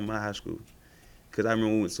first year of my high school. Cause I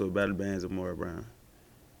remember we went to a battle bands of Morris Brown.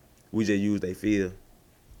 We just used their field.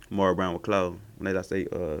 Morris Brown was closed when they lost their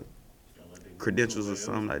credentials or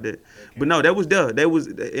something like that. But no, that was there. They was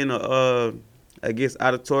in a I guess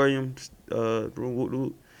auditorium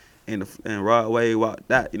room, and Rod Wave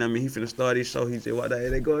walked out. You know what I mean? He finna start his show. He just walked out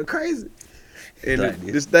and they going crazy. And Like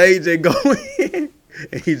the this. stage just going,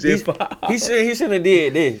 and he just He should have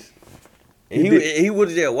did this. And He he would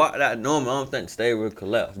have just walked out normal. I don't think the stage would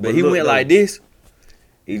collapse. But But he look, went though. like this.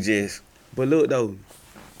 He just But look though,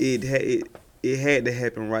 it had to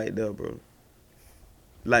happen right there, bro.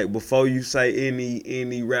 Like before you say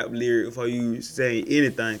any rap lyric, before you say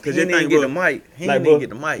anything, he you didn't even think, get bro, the mic. He like, didn't bro, even get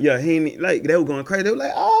the mic. Yeah, he ain't like they were going crazy. They were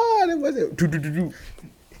like, that was it.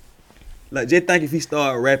 Like just think if he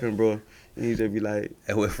started rapping, bro, and he just be like,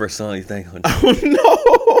 That's what first song you think on? oh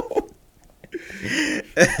no.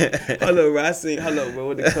 Hello, bro. Bro.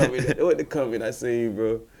 What the comment I seen,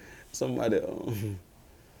 bro? Somebody. You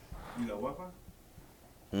got Wi-Fi?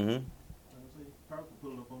 Mm-hmm. Probably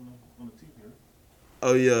pull it up on the TV.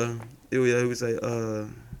 Oh yeah, he would say,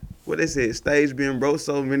 what they said, stage being broke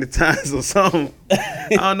so many times or something. I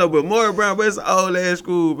don't know, but Morris Brown, bro, it's an old ass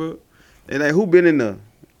school, bro. And like, who been in there?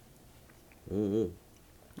 Mm-hmm.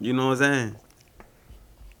 You know what I'm saying?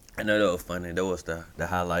 I know that was funny. That was the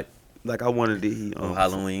highlight Like I wanted that he on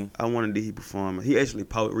Halloween. I wanted that he perform. He actually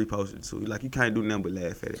reposted it too. Like you can't do nothing but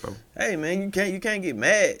laugh at it, bro. Hey man, you can't get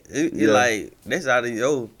mad. It Yeah. like that's out of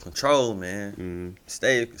your control, man.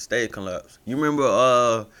 Mm-hmm. Stay collapse. You remember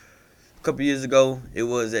a couple years ago, it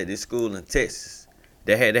was at this school in Texas.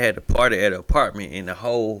 They had a party at an apartment and the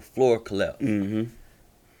whole floor collapsed. Mm-hmm.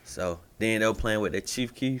 So then they were playing with that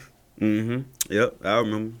Chief Keef. Mm-hmm. Yep, I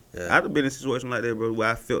remember. Yeah. I've been in a situation like that, bro, where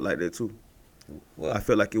I felt like that too. What? I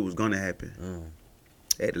felt like it was gonna happen.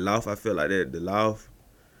 At the loft, I felt like that. The loft,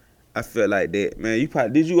 I felt like that. Man,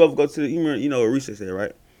 did you ever go to you know, a recess there,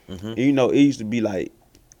 right? Mm-hmm. And you know, it used to be like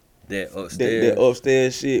That upstairs. that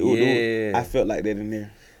upstairs shit. Yeah. I felt like that in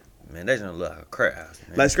there. Man, that just look like a crack house,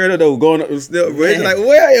 man. Like straight up though, going up the stairs, bro. It's Man. like,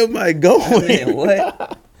 where am I going? Man,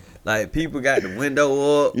 what? Like people got the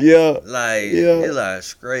window up. Yeah. Like Yeah. it's like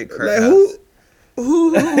straight crack Like house.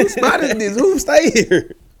 who spotted this? Who stay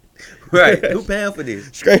here? Right? Who paying for this?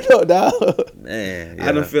 Straight up, dog. Man, yeah.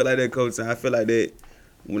 I don't feel like that coach time. I feel like that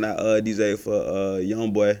when I DJ for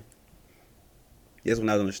Young Boy. That's when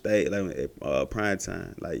I was on the stage, like at prime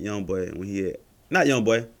time. Like Young Boy when he had not Young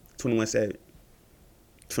Boy, 21 Savage.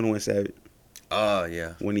 21 Savage. Oh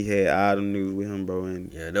yeah. When he had all them niggas with him, bro,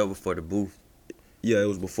 and Yeah, that was before the booth. yeah, it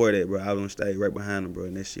was before that, bro. I was on stage right behind him, bro,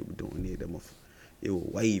 and that shit was doing it. That motherfucker, it was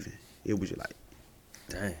waving. It was just like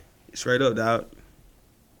Dang. straight up, dog.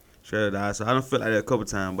 Straight up, dog. So I don't feel like that a couple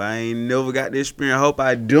times, but I ain't never got this experience. I hope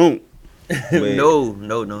I don't. But, No. You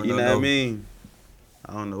know no. what I mean?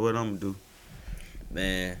 I don't know what I'm gonna do.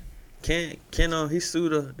 Man, can he sue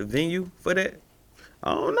the venue for that?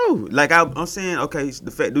 I don't know. Like I'm saying, okay, due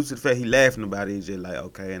to the fact he laughing about it, it's just like,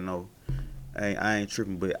 okay, no, I ain't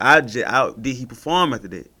tripping. But did he perform after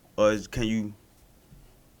that, or can you?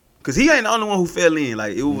 Cause he ain't the only one who fell in.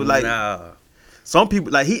 Like it was like Nah. some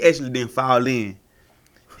people, like he actually didn't fall in.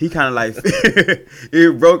 He kind of like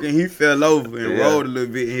it broke and he fell over and Yeah. rolled a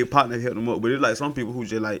little bit, and his partner helped him up. But it's like some people who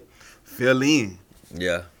just like fell in.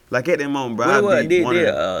 Yeah. Like at that moment, bro. What I be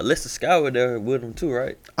wondering. Lester Scott was there with him too,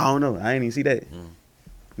 right? I don't know. I ain't even see that.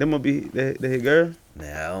 That must be that his girl. Nah,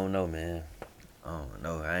 I don't know, man. I don't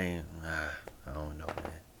know. I don't know,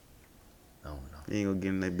 man. I don't know. You ain't gonna get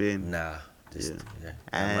in that bed. Nah. Just, Yeah. yeah.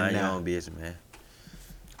 I Mind your know. own business, man.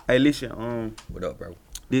 Hey, listen. What up, bro?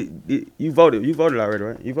 Did you voted? You voted already,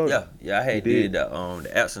 right? You voted. Yeah. I had You did? did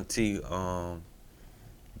the absentee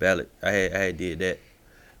ballot. I had did that.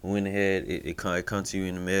 Went ahead, it come to you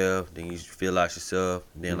in the mail. Then you fill out yourself.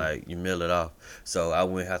 Then like you mail it off. So I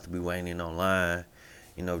wouldn't have to be waiting online,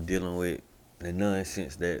 dealing with the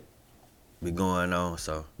nonsense that be going on.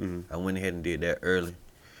 So I went ahead and did that early.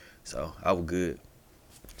 So I was good.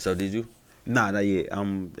 So did you? Nah, not yet.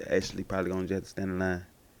 I'm actually probably gonna just have to stand in line.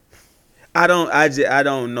 I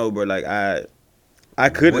don't know, bro. Like I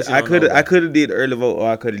could What you don't know have about? did the early vote, or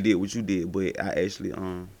I could have did what you did, but I actually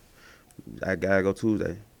I gotta go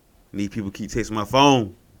Tuesday. Need people keep texting my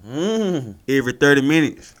phone every 30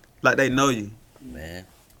 minutes, like they know you. Man.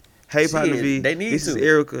 Hey, Shit, partner V, they need this is to.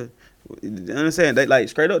 Erica. You understand? They like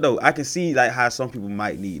straight up though. I can see like how some people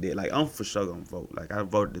might need that. Like I'm for sure gonna vote. Like I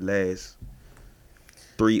voted the last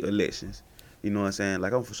 3 elections. You know what I'm saying?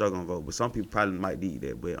 Like I'm for sure gonna vote, but some people probably might need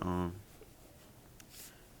that. But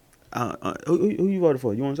who you voted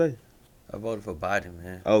for? You want to say? I voted for Biden,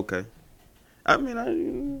 man. Okay. I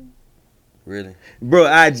mean, Really? bro,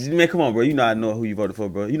 man, come on, bro. You know I know who you voted for,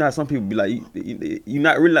 bro. You know how some people be like, you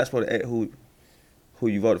not really not supposed to ask who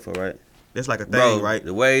you voted for, right? That's like a thing, Bro, right?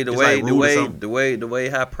 The way It's like rude or something. the way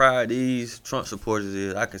how proud these Trump supporters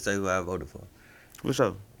is, I can say who I voted for. For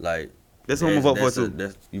sure. Like That's who I'm gonna vote for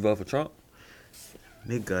too. You vote for Trump?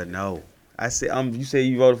 Nigga, no. I said, you say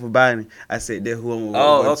you voted for Biden. I said that who I'm gonna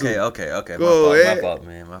Oh, vote for okay, too. okay. Go My ahead. fault,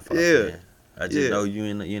 man. My fault, Yeah. man. I just Yeah. know you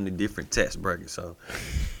in a different tax bracket, so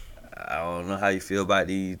I don't know how you feel about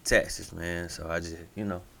these taxes, man. So I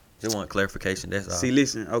just want clarification. That's all. See,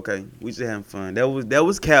 listen, okay, we just having fun. That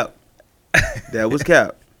was cap. That was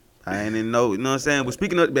cap. I ain't even know, you know what I'm saying? But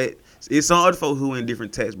speaking of that, it's some other folks who in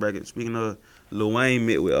different tax brackets. Speaking of, Lil Wayne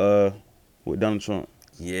met with Donald Trump.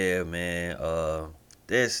 Yeah, man.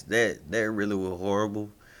 That really was horrible.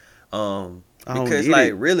 I don't Because get like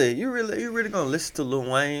it. really, you really gonna listen to Lil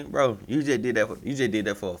Wayne, bro? You just did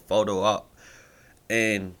that for a photo op,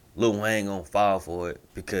 and Lil Wayne gonna fall for it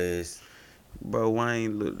because Bro,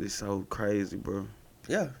 Wayne looked it so crazy, bro.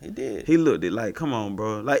 yeah, he did. He looked it like, come on,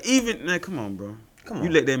 bro. Like, even, man, come on, bro. Come on.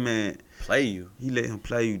 You let that man, Play you. you let him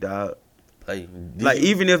play you, dog. Play you. Did Like, you-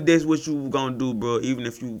 even if that's what you gonna do, bro, even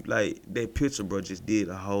if you, like, that picture, bro, just did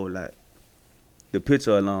a whole lot. the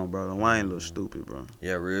picture alone, bro. Lil Wayne look stupid, bro.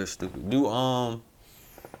 Yeah, real stupid. He look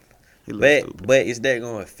But stupid. but is that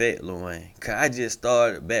gonna affect Lil Wayne? Cause I just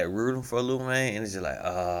started back rooting for Lil Wayne, and it's just like,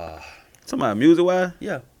 Talking about music wise,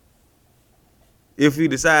 yeah, if he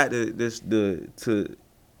decide to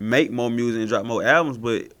make more music and drop more albums,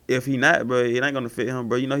 but if he not, bro, it ain't gonna fit him,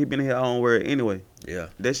 bro. You know he been in his own world anyway. yeah.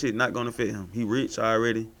 That shit not gonna fit him. He rich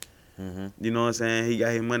already. Mm-hmm. You know what I'm saying? He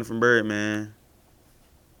got his money from Birdman.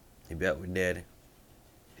 He back with daddy.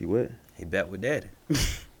 He what? He back with daddy.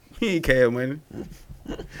 He ain't cash money.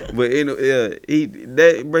 But he been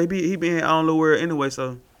in his own little world anyway.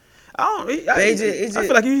 So I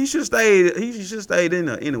feel like he should have stayed. He should have stayed in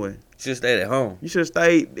there anyway. Should stay at home. You should have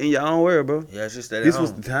stayed in your own world, bro. Yeah, should stay at This home.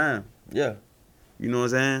 was the time. Yeah, You know what I'm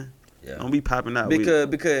saying? yeah. Don't be popping out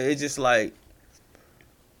Because it's just like,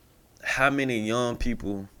 how many young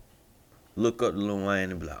people look up to Lil Wayne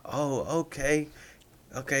and be like, oh, okay,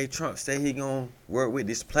 Trump said he gonna work with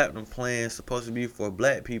this platinum plan supposed to be for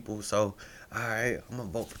black people, so all right, I'm gonna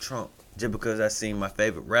vote for Trump just because I seen my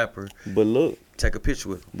favorite rapper But look take a picture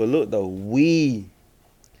with him. though, we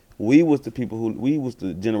was the people we was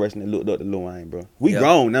the generation that looked up to Lil Wayne, bro. We Yeah.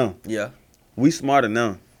 grown now. Yeah, We smarter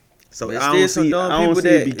now. So But I still don't some see dumb I don't people see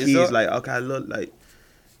it that be is kids up. like, okay, look, like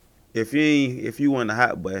if you want a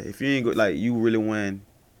hot boy, if you ain't go, like you really want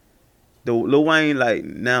the Lil Wayne, like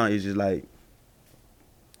now is just like,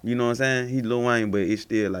 you know what I'm saying? He Lil Wayne, but it's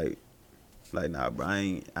still like nah, bro, I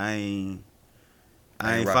ain't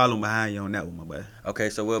Ain't following behind you on that one, my boy. Okay,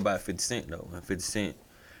 so what about 50 Cent though? When 50 Cent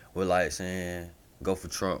was like saying go for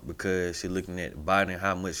Trump because she looking at Biden,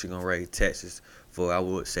 how much she gonna raise taxes for, I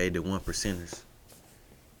would say, the 1%ers.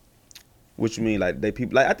 What you mean, like they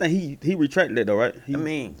people? Like I think he retracted that though, right? I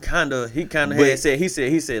mean, he kind of But- had said, he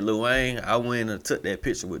said, Lil Wayne, I went and took that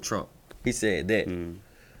picture with Trump. He said that. Mm.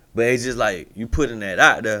 But it's just like, you putting that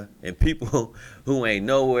out there, and people who ain't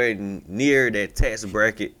nowhere near that tax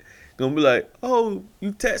bracket gonna be like, oh,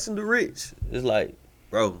 you taxing the rich. It's like,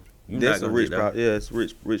 bro, you That's not a gonna rich get that. problem. Yeah, it's a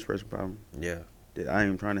rich person problem Yeah. that I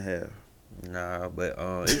ain't trying to have. Nah, but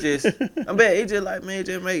it just, I bet it just like, man, it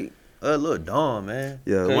just make a little dumb, man.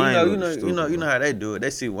 Yeah, 'Cause Wayne you look stupid, know bro. how they do it. They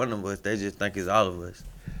see one of us, they just think it's all of us.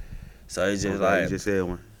 So it's just Okay, like, you just said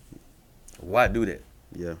one. why do that?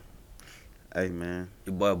 Yeah. Hey man,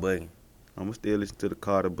 Your boy Buggy. I'ma still listen to the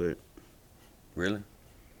Carter, but Really?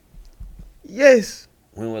 yes.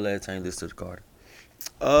 When was the last time you listened to the Carter?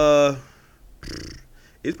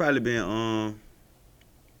 It's probably been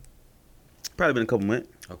a couple months.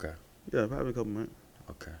 Okay. Yeah, probably a couple months.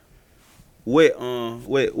 Okay. Wait,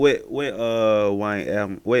 Wayne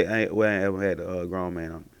album? Wayne album had the Grown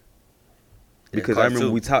Man on it? Because I Carter remember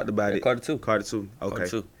 2. we talked about Yeah, it. Carter 2. Carter 2.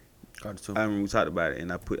 Okay. Carter 2. I remember we talked about it,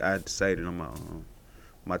 and I decided on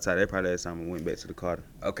my title. That probably last time I went back to the Carter.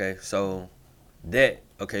 Okay, so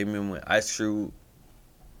remember when Ice Cube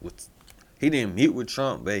he didn't meet with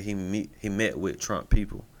Trump, but he met with Trump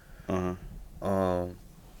people. Uh-huh.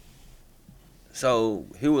 So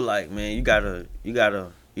he was like, man, you gotta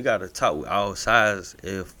talk with all sides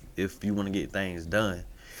if you want to get things done.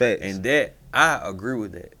 Facts. And that, I agree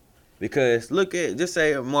with that. Because look at, just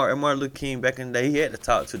say Martin Luther King back in the day, he had to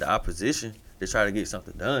talk to the opposition to try to get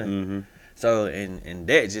something done. Mm-hmm. So, and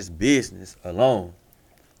that just business alone.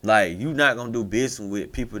 Like, you not going to do business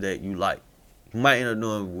with people that you like. You might end up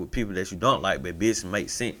doing with people that you don't like, but business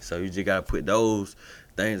makes sense. So you just got to put those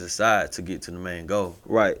things aside to get to the main goal.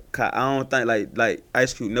 Right. 'Cause I don't think like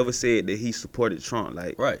Ice Cube never said that he supported Trump.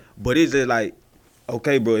 Like, Right. But it's just like,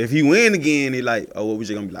 okay, bro, if he win again, it like, oh, what we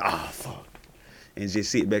just gonna be like, oh fuck, and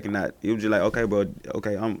just sit back and not. It was just like, okay, bro,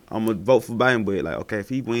 okay, I'm gonna vote for Biden, but like, okay, if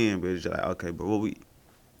he win, but it's just like, okay, bro,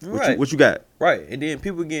 Right. what you got? Right. And then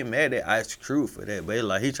people get mad at Ice Cube for that, but it's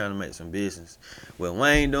like he trying to make some business. What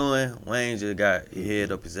Wayne doing, Wayne just got his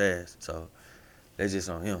head up his ass. So that's just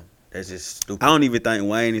on him. That's just stupid. I don't even think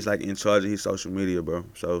Wayne is like in charge of his social media, bro.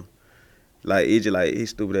 So like, it's just like, he's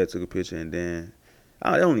stupid that took a picture, and then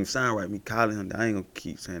it don't even sound right me calling him. I ain't gonna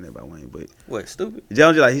keep saying that about Wayne, but What, stupid?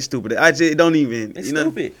 John just like, he's stupid. I just don't even. It's you know,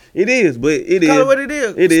 stupid. It is, but it is. Call it what it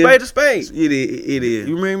is. It is. Spade to spade. It is. It is.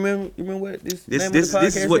 You remember what this This name of the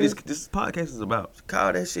podcast is what is? this podcast is about.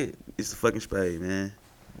 Call that shit. It's a fucking spade, man.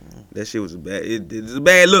 That shit was a bad. It's a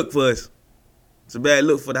bad look for us. It's a bad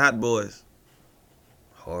look for the hot boys.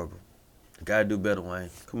 Horrible. You gotta do better, Wayne.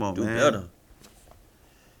 Come on, Do man. better.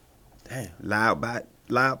 Damn.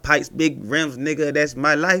 Loud pipes, big rims, nigga. That's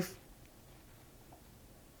my life.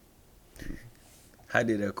 How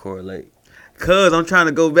did that correlate? Cause I'm trying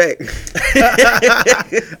to go back.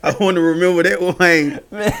 I want to remember that Wayne.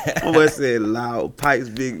 Man. I was said loud pipes,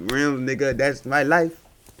 big rims, nigga. That's my life.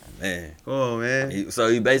 Man. Come on, man. So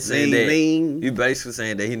you basically saying Lean. that you basically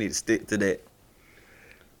saying that he need to stick to that.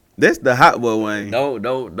 That's the hot boy Wayne.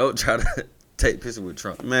 Don't try to take pictures with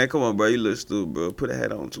Trump. Man, come on, bro. You look stupid, bro. Put a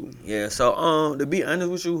hat on too. Yeah, so to be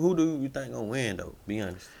honest with you, who do you think gonna win though? Be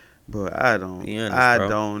honest. Bro, I don't. Be honest, I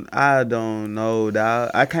bro. don't know,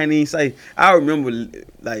 dog. I can't even say. I remember,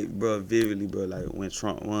 like, bro, vividly, bro, like when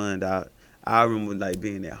Trump won, dog. I remember like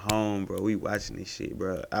being at home, bro. We watching this shit,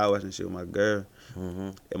 bro. I was watching shit with my girl,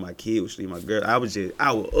 and my kid was sleeping. My girl, I was up,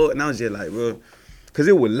 and I was just like, bro, cause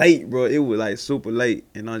it was late, bro. It was like super late,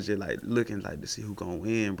 and I was just like looking like to see who gonna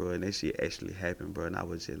win, bro. And that shit actually happened, bro. And I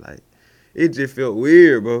was just like, it just felt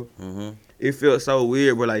weird, bro. It felt so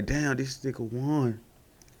weird, bro. Like, damn, this nigga won.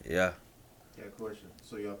 Yeah. Yeah, question.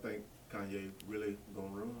 So y'all think Kanye really gonna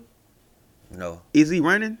run? No. Is he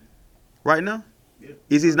running right now? Yeah.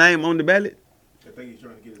 Is his name on the ballot? I think he's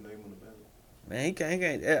trying to get his name on the ballot. Man, he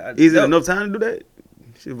can't. Is it enough time to do that?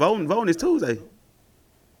 Shit, voting is Tuesday.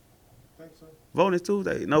 I think so. Voting is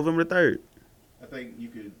Tuesday, November the 3rd. I think you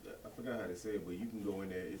could. I forgot how to say it, but you can go in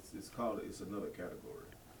there. It's called. It's another category.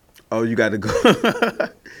 Oh, you got to go.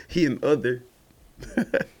 He and other.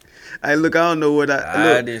 Hey, look, I don't know what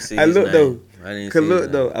I didn't see his look name. though. I didn't Cause see look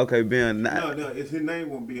his though. name. Okay, Ben. No, his name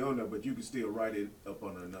won't be on there, but you can still write it up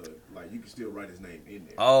on another. Like you can still write his name in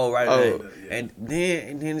there. Oh, right. Oh. Right. And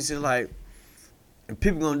then it's just like, and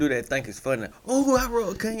people gonna do that think it's funny. Oh, I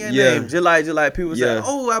wrote Kanye Yeah. name. Just like people say, Yeah.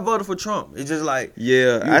 oh, I voted for Trump. It's just like,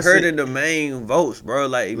 Yeah, you I heard see- of the main votes, bro.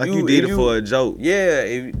 Like, if Like you did if it for a joke. Yeah,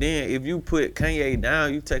 if you put Kanye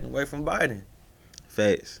down, you taking away from Biden.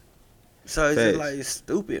 Facts. So it's Facts. just like, it's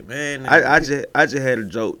stupid, man. I just had a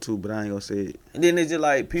joke too, but I ain't gonna say it. And then it's just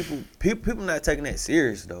like people not taking that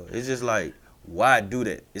serious though. It's just like, why do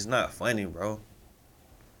that? It's not funny, bro.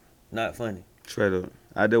 Not funny. Straight up.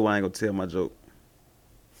 I ain't gonna tell my joke.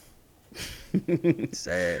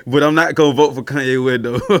 Sad. But I'm not gonna vote for Kanye West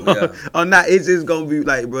though. Yeah. I'm not. It's just gonna be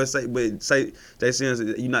like, bro. Say they saying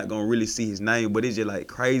you're not gonna really see his name, but it's just like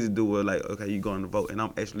crazy. Do it like, okay, you going to vote, and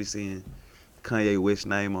I'm actually seeing Kanye West's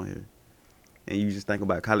name on here, and you just think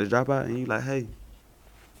about College Dropout, and you like, hey,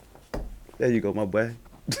 there you go, my boy.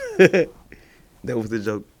 That was the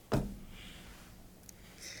joke.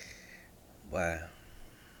 Wow.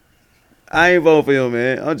 I ain't voting for him,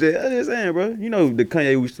 man. I'm just saying, bro. You know the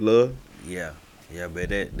Kanye we used to love. Yeah. Yeah, but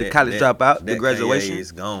that The college dropout, the that graduation. Kanye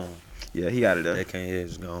is gone. Yeah, he out of there. That Kanye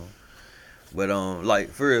is gone. But like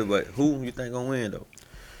for real, but who you think gonna win though?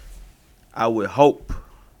 I would hope.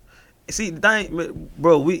 See, the thing,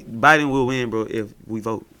 bro, Biden will win, bro, if we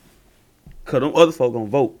vote. Cause them other folk gonna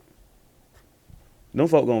vote. Them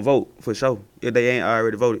folk gonna vote for sure if they ain't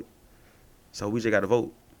already voted. So we just gotta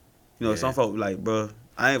vote. You know, Yeah. some folk like, bro,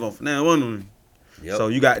 I ain't voting for none of them. Yep. So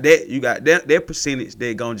you got that percentage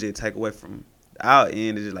they gonna just take away from our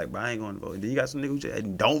end. It's just like, bro, I ain't gonna vote. And then you got some niggas who just hey,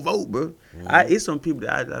 don't vote, bro. It's some people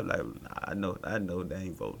that I'm like, I know they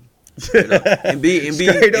ain't voting. and be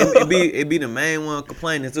Straight up. it be the main one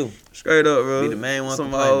complaining too. Straight up, bro. Be the main one Some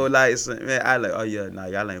complaining. old like, man, I like, oh yeah, nah,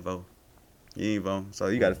 y'all ain't voting. You ain't voting. So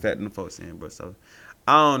you gotta factor them folks in, bro. So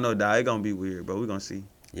I don't know, dog. It gonna be weird, bro. We gonna see.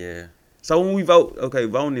 Yeah. So when we vote, okay,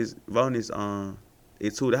 voting is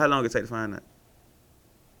it's Tuesday. How long it take to find out?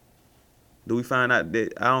 Do we find out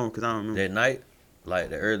that I don't remember. That night, like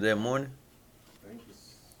the early that morning. I think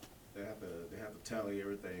they have to tally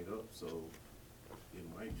everything up, so it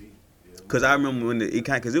might be. Yeah, it Cause might I be. remember when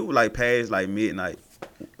cause it was like past like midnight.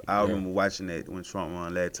 I Yeah. remember watching that when Trump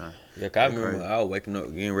won last time. Yeah, 'cause I That's remember crazy. I was waking up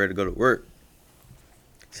getting ready to go to work.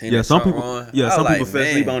 Seen Yeah, that some Trump people. run. Yeah, I was some like, people fell man.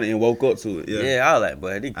 asleep on it and woke up to it. Yeah. Yeah, I was like,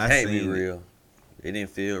 but it I can't be seen it. real. It didn't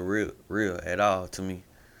feel real at all to me.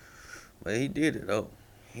 But he did it though.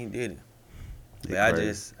 He did it. He But I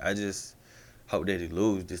crazy. just hope that he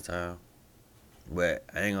lose this time. But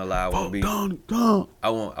I ain't gonna lie, I won't be Don't. I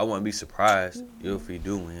won't be surprised if he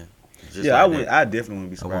do win. Just Yeah, like that. I definitely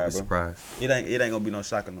wouldn't be I won't be surprised, bro. surprised. It ain't gonna be no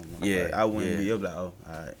shocker no more. Yeah, Like, I wouldn't yeah. be able to. Oh, all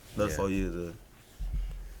right, another Yeah. 4 years of.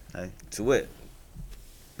 Hey, To what?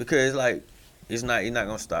 Because like it's not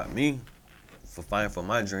gonna stop me for fighting for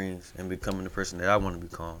my dreams and becoming the person that I want to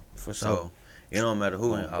become. for So it don't matter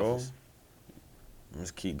who in Come on, bro. office.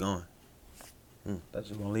 Just keep going. That's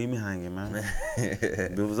just gonna leave me hanging, man. Yeah.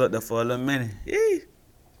 It was up there for a little minute. You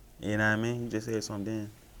know what I mean? You just said something then.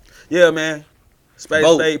 Yeah, man. Spade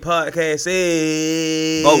Vote. State Podcast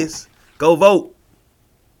says Vote. Go vote.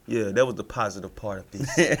 Yeah, that was the positive part of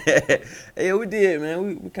this. Yeah, we did, man.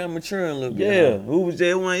 We kind of maturing a little bit. Yeah, huh? who was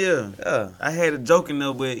that one? Yeah. Yeah. I had a joke in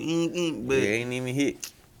there, but but Yeah, ain't even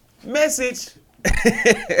hit. message.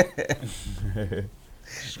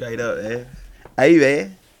 Straight up, man. Hey,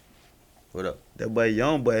 man. What up? That boy,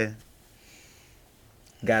 young boy.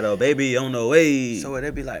 Got a baby on the way. So would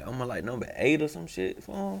that be like, I'm like number 8 or some shit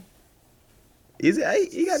for him? Is it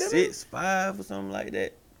 8? You got that? 6, 5 or something like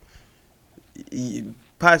that.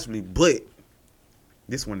 Possibly, but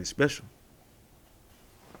this one is special.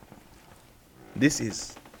 This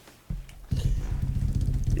is.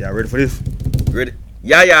 Y'all ready for this? Ready?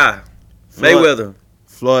 Yeah. Mayweather.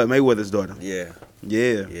 Floyd Mayweather's daughter. Yeah.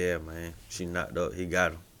 Yeah. Yeah, man. She knocked up. He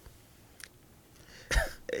got him.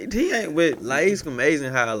 He ain't with. Like, it's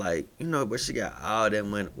amazing how, like, you know, but she got all that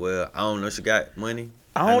money. Well, I don't know. She got money.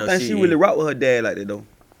 I don't know think she really rock with her dad like that, though.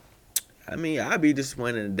 I mean, I'd be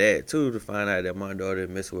disappointed in dad, too, to find out that my daughter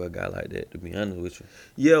messed with a guy like that, to be honest with you.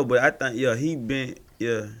 Yeah, but I think, he been,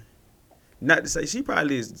 not to say she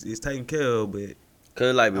probably is taken care of, but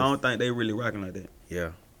Cause, like, I don't think they really rocking like that.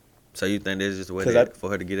 yeah. So you think that's just a way 'Cause for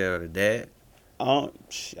her to get out of the dad?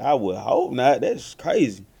 I would hope not. That's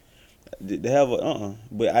crazy. To have a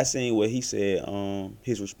But I seen what he said.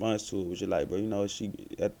 His response to it was just like, bro, you know, she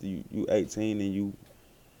after you 18 and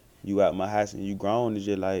you out my house and you grown, it's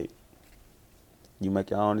just like you make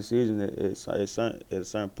your own decisions at a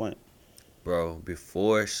certain point. Bro,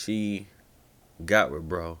 before she got with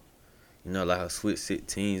bro, you know, like her Sweet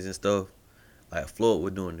 16s and stuff, like Floyd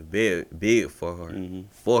was doing the bid for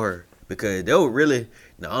her. Because they were really,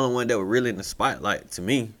 the only one that were really in the spotlight to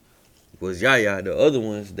me was Yaya. The other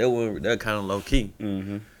ones, they're kind of low key.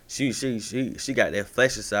 Mm-hmm. She got that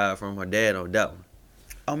flashy side from her dad on that one.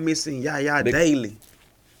 I'm missing Yaya daily.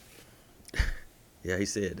 Yeah, he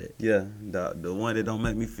said that. Yeah, the one that don't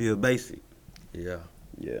make me feel basic. Yeah,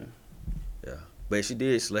 Yeah. but she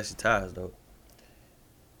did slash the ties though.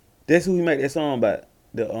 That's who he made that song about.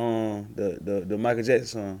 The Michael Jackson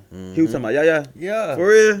song. Mm-hmm. He was talking about Yaya. Yeah, For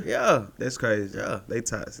real? Yeah, That's crazy. Yeah. They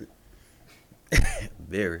toxic.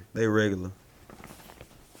 very. They regular.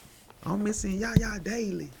 I'm missing Yaya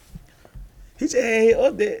daily. He just had hit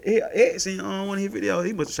up that he ex in one of his videos.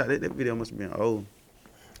 He must have shot that. That video must have been old.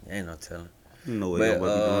 Ain't no telling. You know what he must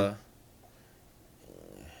be doing.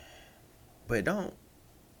 But don't.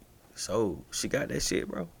 So she got that shit,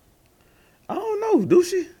 bro. I don't know. Do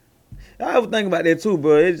she? I ever think about that too,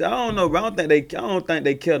 bro. I don't know, bro. I don't think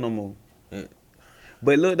they care no more. Yeah.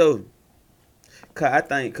 But look though,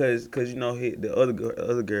 cause you know the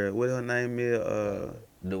other girl, what her name is?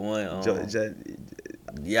 The one.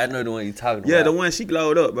 Yeah, I know the one you talking about. yeah, the one she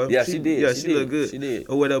glowed up, bro. Yeah, she did. Yeah, She she did. looked good. She did.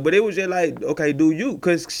 Or whatever. But it was just like, okay, do you?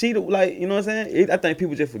 Cause she like, you know what I'm saying? I think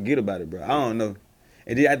people just forget about it, bro. I don't know.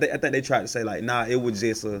 And then I think they tried to say like, nah, it was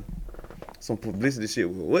just some publicity shit.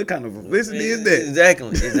 What kind of publicity is that?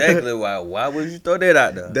 Exactly. Why would you throw that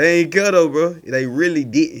out there? They ain't care though, bro. They really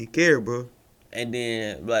didn't care, bro. And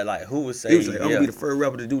then like who would say? He was like, I'm gonna be the first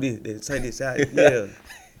rapper to do this. They say this out. Yeah.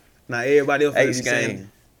 Now everybody else A be Spade saying.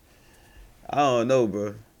 Gang. I don't know,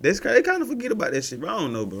 bro. That's crazy. They kind of forget about that shit, bro. I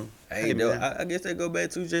don't know, bro. Hey, though, I guess they go back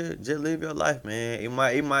to just live your life, man. It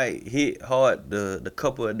might hit hard the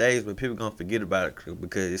couple of days, but people gonna forget about it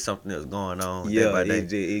because it's something that's going on day Yeah, by day.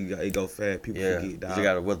 it go fast. People Yeah, forget, dog. you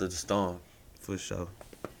gotta weather the storm. For sure.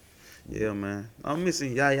 Yeah, man. I'm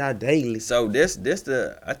missing Yaya daily. So I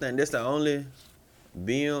think that's the only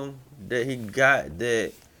BM that he got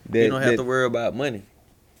that you don't have to worry about money.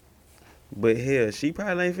 But hell, she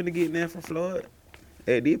probably ain't finna get nothing from Floyd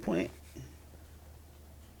at this point.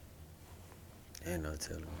 Ain't no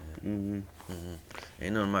telling, man.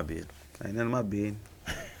 Ain't none of my business. Ain't none of my business.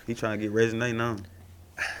 He trying to get Reginald on.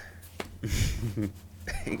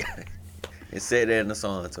 It said that in the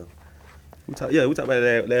song too. We talked about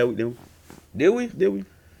it last week, didn't we? Did we?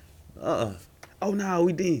 Oh no,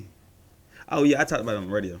 we didn't. Oh yeah, I talked about it on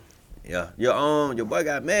the radio. Yeah. Your boy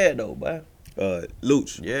got mad though, boy.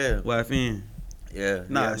 Luch. Yeah. Wife in. Yeah.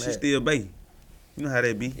 Nah, he got she mad. still bae. You know how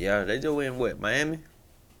that be. Yeah, they just went what, Miami?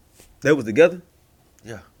 They was together?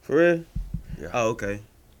 Yeah. For real? Yeah. Oh, okay.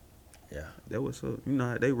 Yeah. That what's up. You know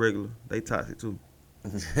how they regular. They toxic too.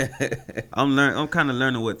 I'm kind of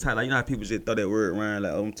learning what toxic. Like, you know how people just throw that word around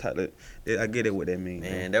like, oh, I'm toxic. I get it what that means.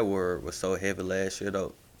 Man, that word was so heavy last year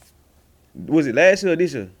though. Was it last year or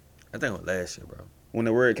this year? I think it was last year, bro. When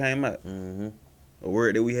the word came out? Mm-hmm. A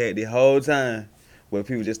word that we had the whole time, where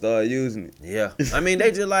people just started using it. Yeah. I mean,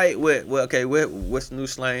 they just like, what's the new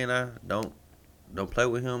slang now? Don't play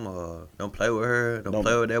with him or don't play with her. Don't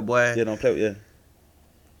play with that boy. Yeah, don't play with, yeah.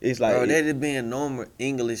 It's like, Bro, that has been normal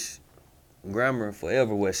English grammar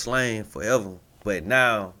forever, with slang forever. But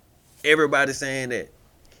now, everybody's saying that.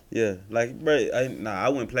 yeah, like, bro, I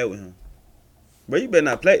wouldn't play with him. Bro, you better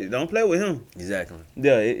not play. Don't play with him. Exactly.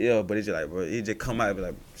 Yeah, but it's just like, bro, it just come out and be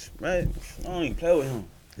like, right, I don't even play with him.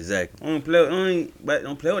 Exactly. Don't play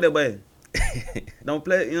with that boy. Don't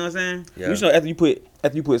play. You know what I'm saying? Yeah. You know,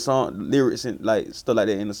 after you put song lyrics and like stuff like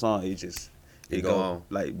that in the song, it go on.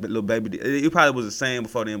 Like Lil Baby, it probably was the same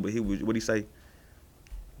before then, but what he say?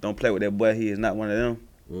 Don't play with that boy. He is not one of them.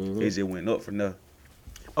 Mm-hmm. It just went up from there.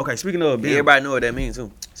 Okay, speaking of, Ben, Everybody know what that means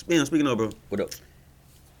too. speaking of, bro, What up?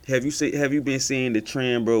 have you been seeing the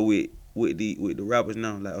trend, bro, with the rappers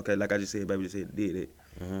now? Like, okay, like I just said, Baby just said did it.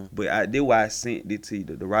 Mm-hmm. But I did why I sent it to you,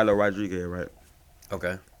 the Rilo Rodriguez, right?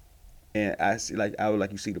 Okay. And I see, like, I would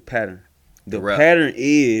like you see the pattern. The rap. pattern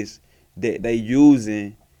is that they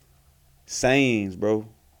using sayings, bro,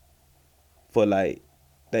 for like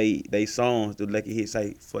they songs to like a hit.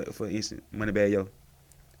 Say for instance, Moneybag Yo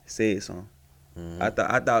said song. Mm-hmm.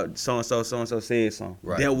 I thought so and so said song.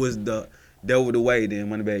 Right. That was the way. Then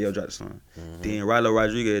Moneybag Yo dropped the song. Mm-hmm. Then Rilo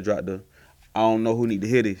Rodriguez dropped the I don't know who need to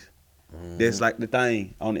hear this. Mm-hmm. That's like the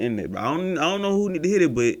thing on the internet. But I don't know who need to hit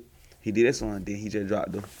it, but he did that song. Then he just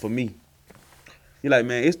dropped the for me. He like,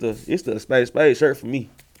 man, it's the spade shirt for me.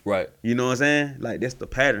 Right. You know what I'm saying? Like that's the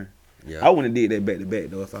pattern. Yeah. I wouldn't have did that back to back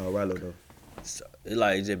though if I was Rilo though. So, it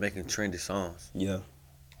like just making trendy songs. Yeah.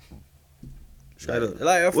 Straight up.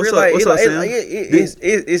 Like I What's feel up- like what's up, Sam?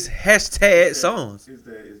 it's hashtag songs. Is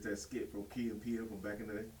that skit from Key and Peele from back in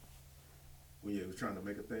the day when you was trying to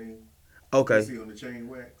make a thing? You Okay. see on the chain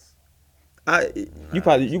wax.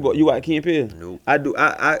 You watch Key and Peele? Nope. I do.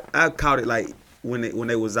 I caught it like when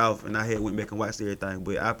they was off and I had went back and watched everything,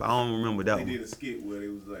 but I don't remember that They one. did a skit where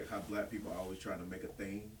it was like how black people are always trying to make a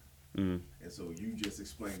thing, Mm. and so you just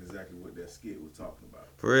explained exactly what that skit was talking about.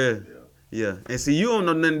 For real? Yeah. And see, you don't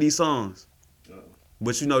know none of these songs, Yeah.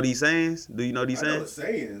 but you know these sayings. Do you know these I know the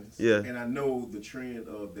sayings? sayings, Yeah. and I know the trend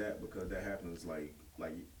of that because that happens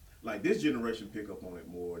like this generation pick up on it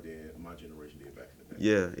more than my generation did back in the day.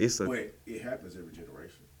 Yeah. It's a But it happens every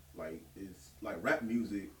generation. Like it's like rap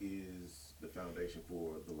music is the foundation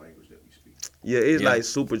for the language that we speak. It's Yeah. like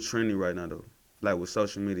super trendy right now though. Like with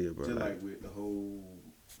social media, bro. Just Like, like with the whole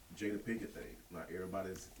Jada Pinkett thing. Like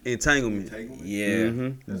everybody's entanglement.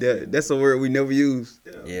 Yeah. That's a word we never use,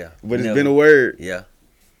 Yeah. but it's Never. been a word. Yeah.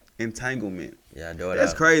 Entanglement. Yeah. I know what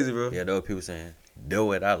That's crazy, bro. Yeah, those people saying do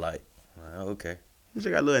what I like. Okay. You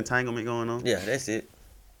just got a little entanglement going on. Yeah, that's it.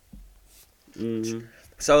 Mm-hmm.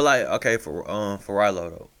 So like, okay, for Rilo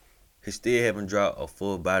though, he still haven't dropped a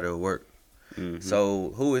full body of work. Mm-hmm.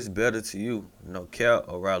 So who is better to you, No Cap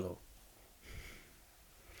or Rilo?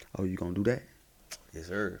 Oh, you gonna do that? Yes,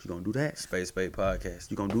 sir. You gonna do that? Spade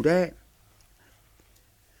Podcast. You gonna do that?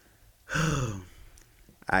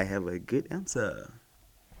 I have a good answer.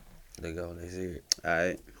 They go. Let's hear it. All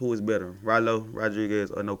right, who is better, Rilo Rodriguez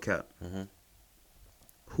or No Cap? Mm-hmm.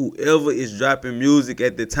 Whoever is dropping music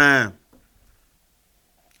at the time.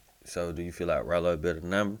 So do you feel like Rilo is better than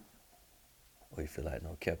them, or you feel like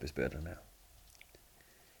No Cap is better now?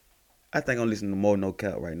 I think I'm listening to more No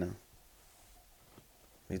Cap right now.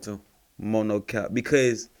 Me too. More No Cap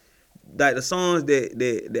because like the songs that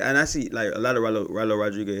and I see like a lot of Rilo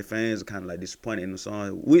Rodriguez fans are kind of like disappointed in the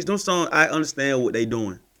song. Which those songs I understand what they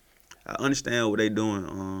doing. I understand what they doing.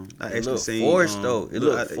 I It actually look seen forced, though. It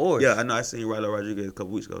look forced. Yeah, I know. I seen Rilo Rodriguez a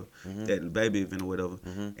couple weeks ago at the Baby event or whatever,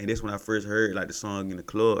 Mhm. and that's when I first heard like the song in the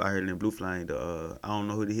club. I heard it in Blue Flame. I don't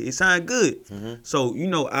know who it sounded good. Mhm. So you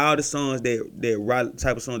know all the songs that Rilo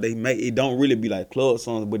type of songs they make, it don't really be like club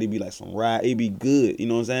songs, but it be like some ride. It be good. You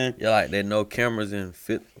know what I'm saying? Yeah, like that. No cameras in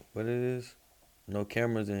fit. What it is? No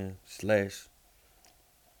cameras in slash.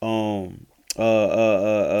 I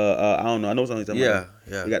don't know. I know what song you're talking about.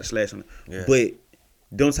 Yeah. You got the slash on it. Yeah. But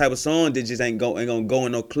them type of songs that just ain't gonna go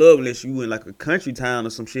in no club unless you in like a country town or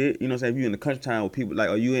some shit. You know what I'm saying? If you in a country town with people like,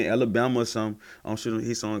 or you in Alabama or something, I'm sure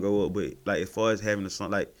his song go up. But like as far as having a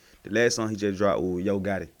song like the last song he just dropped with Yo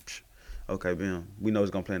Got It. Okay, bam. We know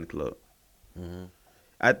it's gonna play in the club. Mhm.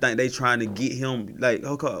 I think they trying to get him like,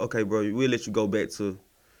 okay, bro, we'll let you go back to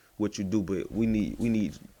what you do, but we need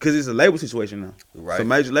because it's a label situation now. Right. It's a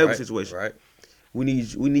major label right, situation. Right. We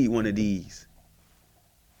need one of these.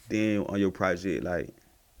 Then on your project, like,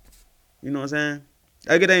 you know what I'm saying?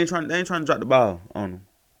 Like they ain't trying to drop the ball on them.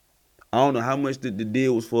 I don't know how much the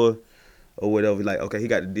deal was for or whatever. Like, okay, he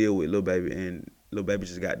got the deal with Lil Baby, and Lil Baby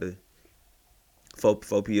just got the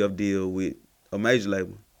 4PF deal with a major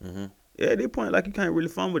label. Mhm. Yeah, at that point, like, you can't really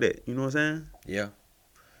fun with that. You know what I'm saying? Yeah.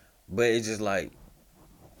 But it's just like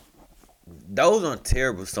those aren't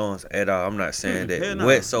terrible songs at all. I'm not saying that hell no.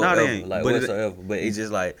 whatsoever, No, they ain't. like But whatsoever. But it's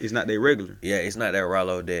just like It's not their regular. yeah, it's not that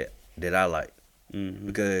Rilo that I like Mm-hmm.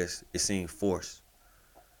 because it seemed forced.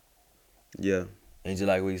 Yeah. And just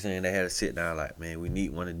like what you're saying, they had to sit down like, man, we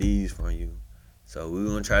need one of these from you. So we're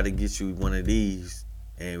gonna try to get you one of these,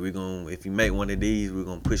 and we're gonna if you make one of these, we're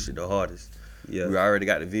gonna push it the hardest. Yeah. We already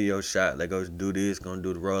got the video shot. Like, go do this, gonna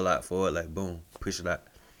do the rollout for it. Like, boom, push it out.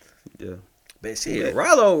 Yeah. But shit,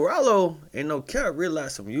 Rollo, ain't no cap.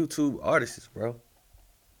 Realize some YouTube artists, bro.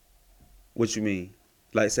 What you mean?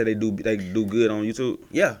 Like, say they do good on YouTube?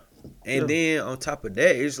 Yeah. And Yeah. then on top of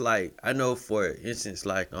that, it's like, I know for instance,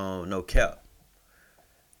 like No Cap.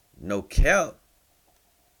 No Cap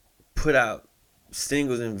put out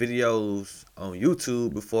singles and videos on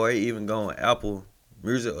YouTube before it even go on Apple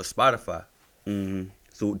Music or Spotify. Mm-hmm.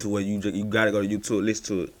 So to where you gotta go to YouTube, listen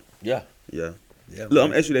to it. Yeah. Yeah. Yeah. Look, I'm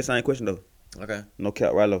gonna ask you that same question though. Okay. No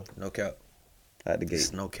cap, Rallo. No Cap. Out the It's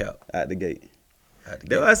gate. No Cap. Out the gate. Out the That's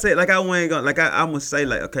gate. what I said. Like I ain't gonna. Like I'm gonna say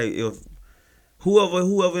like, okay, if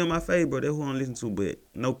whoever in my favor, that's who I'm listening to. But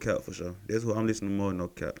no cap for sure. That's who I'm listening to more. No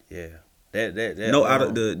cap. Yeah. That No out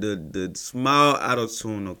of the small auto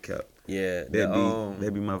tune. No cap. Yeah.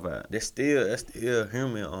 That be my vibe. That's still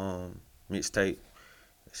human mixtape.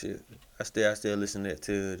 Shit. I still listen to that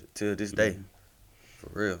till this day. For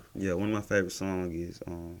real. Yeah, one of my favorite songs is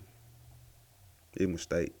 "It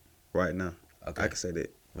Mistake." Right now, Okay. I can say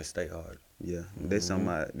that. Mistake hard. Yeah, that's on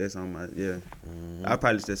my. Yeah. Mhm. I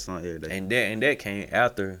probably listen to that song every day. And that came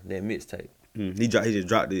after that mixtape. He just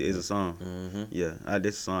dropped it as a song. Mm-hmm. Yeah,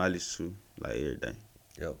 that's a song I listen to like every day.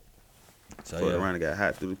 Yep. So So yeah. around it got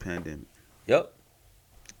hot through the pandemic. Yep.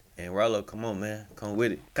 And Rollo, come on, man, come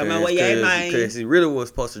with it. Come on, where you at, man? Because he really was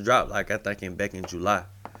supposed to drop like I think back in July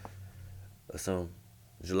or something,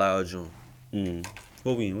 July or June.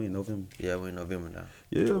 What we in November? Yeah, we're in November now.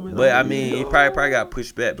 Yeah, man. But I mean, he probably got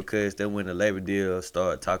pushed back because then when the labor deal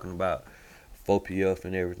started talking about 4PF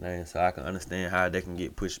and everything, so I can understand how they can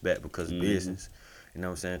get pushed back because of business. You know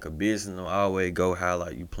what I'm saying? Because business don't always go how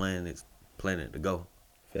like you plan it to go.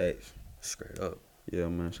 Facts. Straight up. Yeah,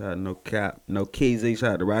 man. Shout out to No Cap, No KZ.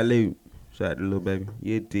 Shout out to Riley. Shout out to Lil Baby.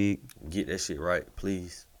 Yeah, dig. Get that shit right,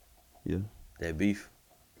 please. Yeah. That beef.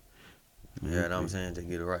 Yeah, you know what I'm saying? Just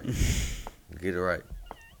get it right. Get it right.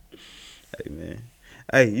 Hey, man.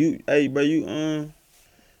 Hey, bro.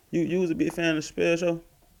 You was a big fan of the Spell Show?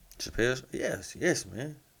 Chappelle? Yes,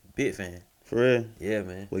 man. Big fan. For real? Yeah,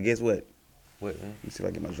 man. Well, guess what? What, man? Let me see if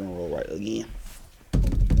I get my drum roll right again.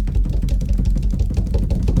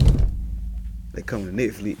 They coming to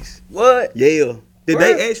Netflix. What? Yeah. Did For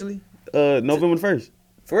they real? actually? November the 1st.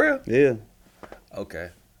 For real? Yeah. Okay.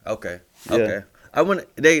 Yeah. I want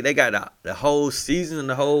they got the whole season,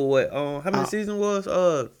 the whole what? How many seasons was?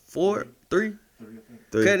 4, 3.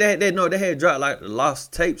 Three. Cause they had dropped like the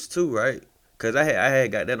lost tapes too, right? Cause I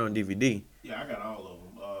had got that on DVD. Yeah, I got all of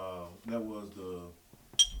them. That was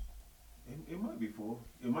it might be 4.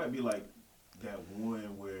 It might be like that one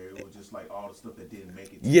where it was just like all the stuff that didn't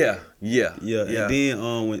make it. Yeah. And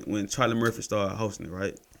then when Charlie Murphy started hosting it,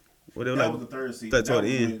 right? What they were That like, was the third season. That's toward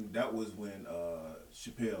the end. That was when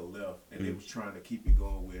Chappelle left, and they was trying to keep it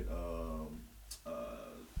going with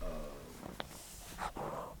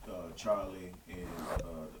Charlie and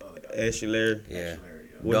the other guy. Ashley Larry. Yeah. Larry,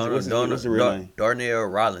 What's the real name? Darnell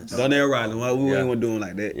Rollins. Donnell Riley. Why we Yeah. ain't doing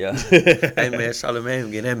like that? Yeah. Hey man,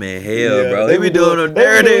 Charlamagne get that man hell, Yeah, bro. they He be be doing doing- them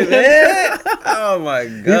dirty, man. Oh my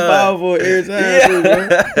god. He fall for it every time, Yeah. too,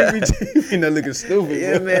 bro. He be looking stupid,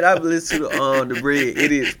 Yeah, bro. man, I listened to the Bread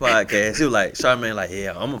Idiots podcast. He was like, Charlamagne, like,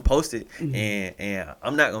 yeah, I'm gonna post it, and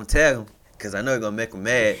I'm not gonna tag him because I know it's gonna make him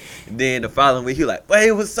mad. And then the following week, he was like, but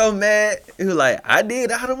he was so mad. He was like, I don't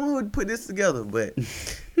know who put this together, but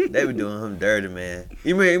they be doing him dirty, man.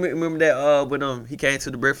 You remember that when he came to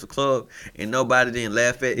the Breakfast Club and nobody didn't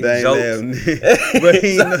laugh at his They ain't jokes. laughing. But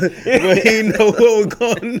he ain't know what was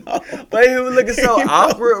going on. But he was looking so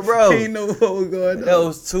awkward, bro. He ain't know what was going on. That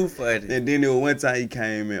was too funny. And then there was one time he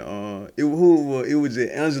came and it was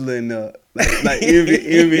just Angela and like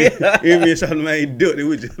Envy and Charlamagne ducked. It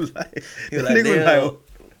was just like He was the like, nigga was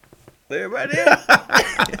everybody there.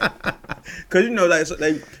 Cause you know like so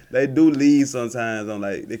they do leave sometimes on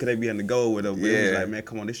like they be on the go with them. But it was Yeah. like, man,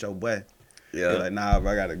 come on, this your boy. Yeah. They're like, nah,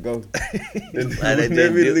 bro, I gotta go. Like, they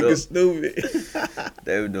be dipped looking up. stupid.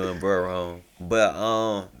 They were doing bro wrong. But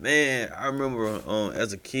man, I remember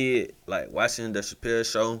as a kid, like watching the Chappelle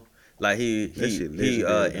show. Like he shit legendary,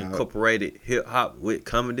 dog. incorporated hip hop with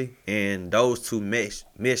comedy, and those two mesh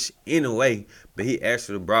in a way. But he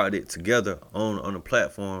actually brought it together on a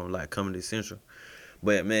platform like Comedy Central.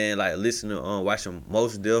 But man, like listening to watching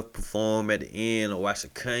Mos Def perform at the end, or watching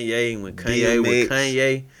Kanye when Kanye with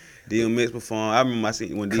Kanye. DMX performed. I remember I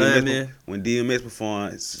seen when DMX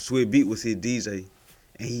performed. Sweet Beat was his DJ,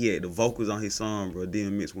 and he had the vocals on his song, bro.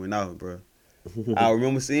 DMX went out, bro. I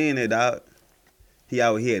remember seeing that, dog. He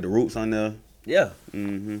had the Roots on there. Yeah.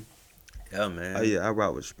 Mm-hmm. Yeah, man. Oh yeah, I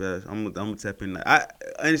rock with Chappelle. I'm gonna tap in. Like, I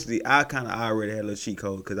honestly, I kind of already had a little cheat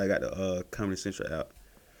code because I got the Comedy Central app.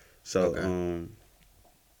 So Okay.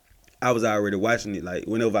 I was already watching it. Like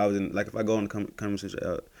whenever I was in, like if I go on the Comedy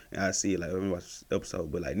Central app and I see it, like let me watch the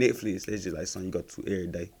episode. But like Netflix, it's just like something you go to every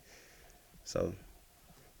day. So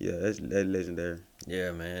yeah, that's legendary.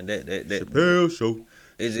 Yeah, man. That Chappelle Show.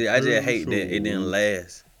 I just Chappelle hate that it didn't Show.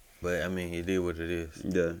 last. But I mean, it did what it is.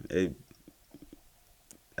 Yeah,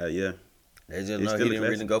 yeah. They just It's know still he a didn't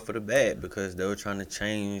really classic. go for the bad because they were trying to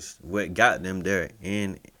change what got them there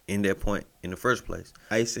in that point in the first place.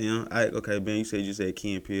 I see him. Okay, Ben. You said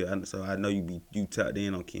Key and Peele. So I know you tapped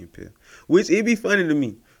in on Key and Peele, which it be funny to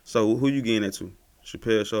me. So who you getting that to?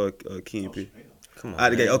 Chappelle Show or Key and Peele? Come on, Out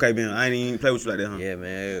the gate. man. Okay, Ben. I ain't even play with you like that, huh? Yeah,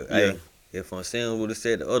 man. Yeah. Hey, if Sam would have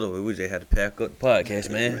said the other way, we just had to pack up the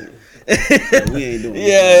podcast, man. Yeah, we ain't doing it.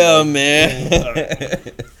 Yeah, man.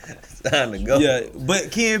 It's time to go. Yeah,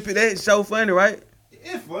 but Key and Peele, that show funny, right?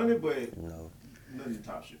 It's funny, but No. nothing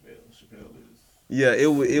top Chappelle. Chappelle is. Yeah,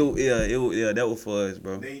 yeah, that was for us,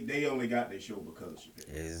 bro. They only got their show because of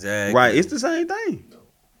Chappelle. Exactly. Right, it's the same thing. No.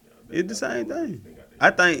 It's the same thing. They got their I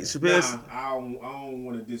show. think Chappelle's. Nah, I don't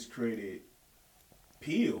want to discredit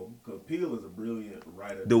Peele because Peele is a brilliant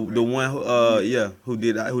writer. The one who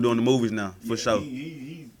doing the movies now for sure.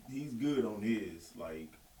 He's good on his like.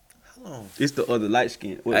 Hold on. It's the other light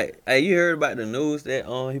skin. Hey, you heard about the news that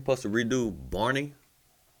he supposed to redo Barney?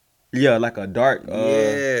 Yeah, like a dark.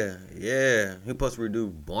 Yeah. He supposed to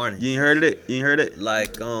redo Barney. You ain't heard of it? You ain't heard it?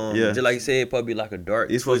 Like Yeah. just like you said, it probably be like a dark.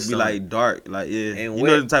 It's supposed to be twist on like dark, like yeah. And You what-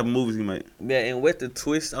 know the type of movies he make. it. Yeah, and what the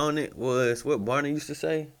twist on it was what Barney used to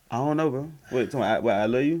say. I don't know, bro. What? I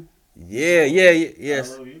love you.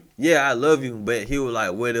 Yes. I love you. Yeah, I love you, but he was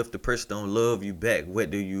like, what if the person don't love you back? What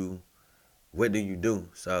do you do?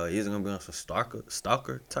 So he's gonna be on some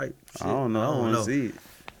stalker type shit. I don't know. I want to see it.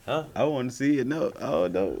 Huh? I want to see it. No, I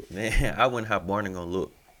don't know. Man, I wonder how Barney gonna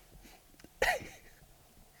look.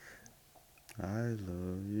 I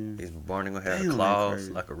love you. Is Barney gonna have Damn, that claws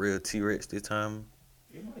crazy. like a real T-Rex this time?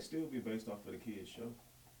 It might still be based off of the kids'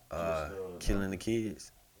 show. Killing the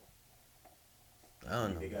kids. I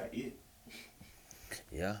don't know. They got it.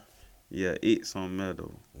 Yeah. Yeah, it's on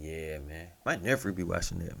metal. Yeah, man. My nephew be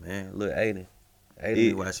watching that, man. Look, Aiden. Aiden It.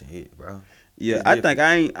 be watching it, bro. Yeah, It's I think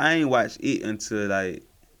I ain't watched it until like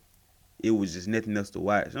it was just nothing else to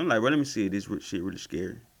watch. I'm like, bro, let me see it. This shit really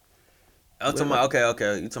scary. I'm talking about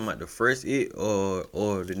okay. You talking about the first it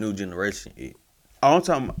or the new generation it? Oh, I'm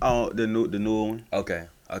talking about the new one. Okay.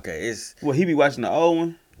 It's Well, he be watching the old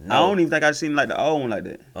one. no. I don't even think I seen like the old one like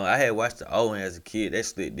that. I had watched the old one as a kid. That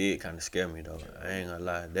shit did kind of scare me though. I ain't gonna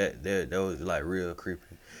lie. That was like real creepy.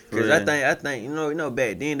 Cause Really? I think you know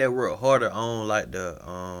back then they were harder on like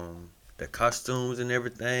the costumes and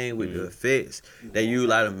everything with the effects. They use a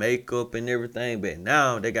lot of makeup and everything. But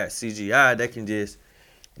now they got CGI. They can just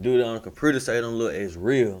do it on a computer so it don't look as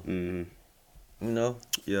real. Mm-hmm. You know.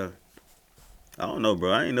 Yeah. I don't know,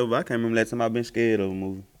 bro. I ain't know. I can't remember last time I've been scared of a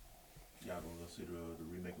movie. Y'all gonna consider the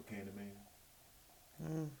remake of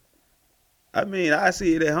Candyman? I mean, I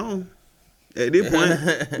see it at home. At this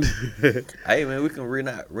point. Hey man, we can rent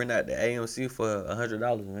out the AMC for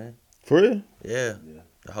 $100, man. For real? Yeah, Yeah.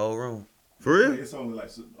 the whole room. For real? It's only like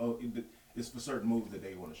it's for certain movies that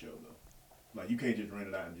they want to show though. Like you can't just rent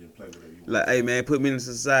it out and just play whatever you want. Like, hey man, put me in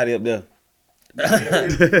society up there.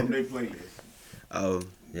 From they playlist. Oh.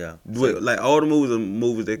 Yeah. Like all the movies are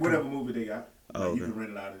movies that Whatever come. movie they got. Like Oh, you okay. can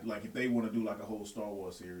rent it out. Like if they want to do like a whole Star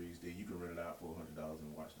Wars series, then you can rent it out for $100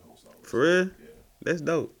 and watch the whole Star Wars. For real? Yeah. That's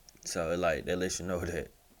dope. So like that lets you know that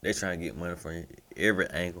they trying to get money from every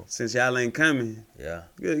angle. Since y'all ain't coming, Yeah.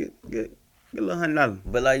 get a little $100.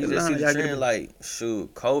 But like you just see the Y'all get trend, like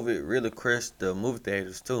shoot, COVID really crushed the movie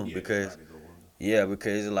theaters too Yeah, because everybody go on. yeah,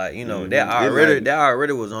 because like you know Mhm. that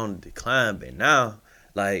already was on the decline, but now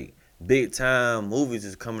like big time movies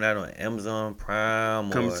is coming out on Amazon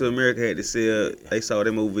Prime. Coming or, to America had to sell. They saw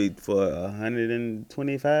that movie for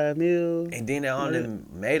 $125 million. and then they only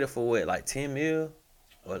made it for what like 10 mil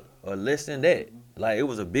or less than that. Like it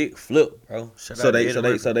was a big flip, bro. Shout out So to they Eddie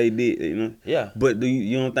Murphy. did, you know. Yeah. But do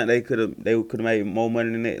you don't think they could have made more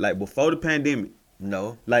money than that? Like before the pandemic,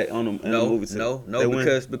 No. like on the No, movie set. no, They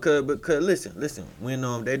went- because listen, when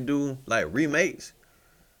they do like remakes,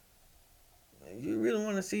 you really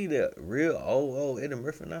want to see the real old Eddie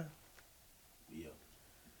Murphy now? Yeah.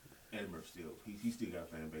 Eddie Murphy still, he still got a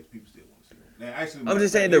fan base. People still want to see him. They actually, I'm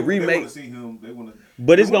just saying they the remake- They want to see him. They want to.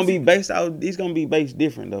 But it's gonna be based out. It's gonna be based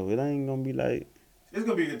different though. It ain't gonna be like. It's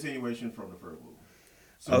gonna be a continuation from the first movie.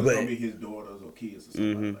 So Oh, it's but- gonna be his daughters or kids or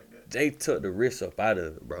something like that. They took the risk up out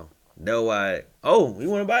of it, bro. That's why. Oh, you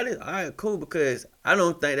want to buy this? All right, cool. Because I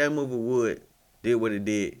don't think that movie would did what it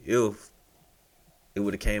did if it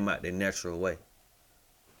would have came out the natural way.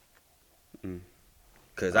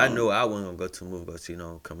 Cause I know I wasn't gonna go to a movie, go see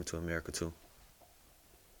Coming to America too.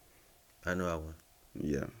 I know I wasn't.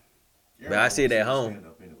 Yeah. But I see it at home. Stand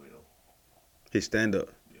up anyway, though. He stand up.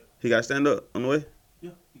 Yeah. He got stand up on the way?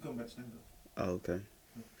 Yeah, he come back to stand up. Oh, okay.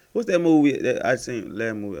 What's that movie that I seen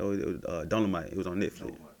last movie? Oh, it was Dolomite. It was on Netflix.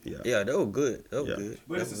 Dolomite. Yeah. Yeah, that was good. That was Yeah. good.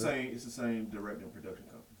 But That it's the was same. It's the same directing production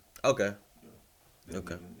company. good. Okay. Yeah.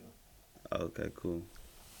 Okay. Okay, cool.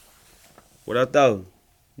 What up, though?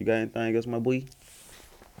 You got anything else, my boy?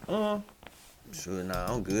 Sure,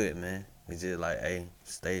 nah, I'm good, man. It's just like, hey,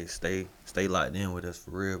 stay locked in with us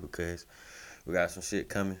for real because we got some shit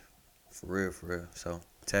coming for real. So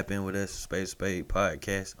tap in with us, Spade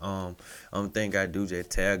Podcast. Thing I do just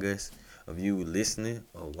tag us of you listening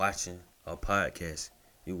or watching our podcast.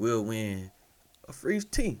 You will win a free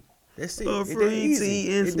tea. That's it. A It's free that easy.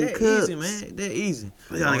 tea and It's some that cups. easy, man. It's that easy.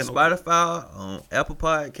 Yeah, I On ain't got Spotify, on Apple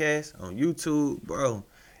Podcasts, on YouTube, bro.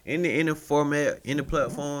 Any format, any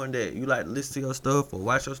platform that you like to listen to your stuff or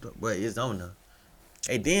watch your stuff, bro, it's on there.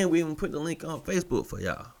 And then we even put the link on Facebook for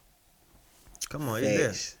y'all. Come on, it's there.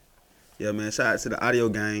 Facts. Yeah, man. Shout out to the audio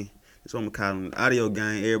gang. That's what I'm calling it. The audio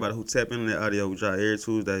gang. Everybody who tap into that audio, we try every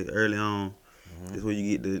Tuesday early on. That's where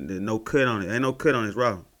you get the no cut on it. Ain't no cut on it, it's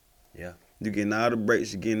raw. Yeah. You getting all the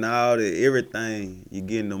breaks, you getting all the everything. You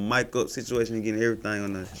getting the mic up situation, you getting everything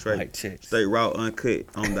on the Mic checks. straight raw, uncut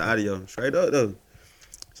on the audio. Straight up though.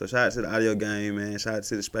 So shout out to the audio gang, man. Shout out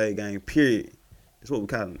to the Spade Gang, period. That's what we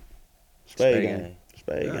call it. Spade Gang.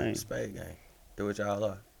 Spade Yeah, Gang. Spade Gang. Do what y'all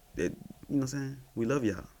are. That, you know what I'm saying? We love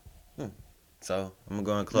y'all. So I'm gonna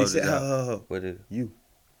go and close it out. What is it? You.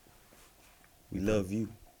 We love you.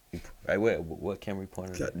 Right, what camera you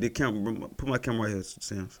pointing at? The camera, put my camera right here,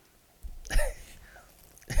 Sam's. I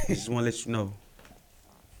just want to let you know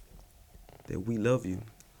that we love you.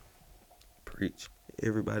 Preach.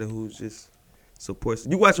 Everybody who just supports.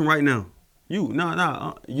 You watching right now. You.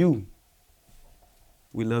 You.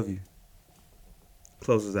 We love you.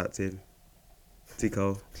 Close us out, Tevin. T.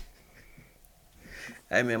 Cole.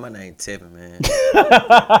 Hey man, my name Tevin, man.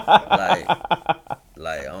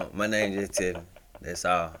 My name just Tevin. That's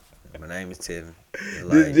all. My name is Tevin.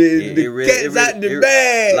 The cat's out the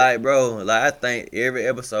bag. Like, bro, like I think every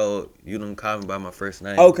episode you done call me by my first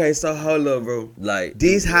name. Okay, so hold up, bro. Like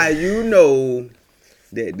This how you know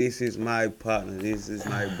that this is my partner. This is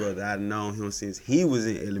my brother. I've known him since he was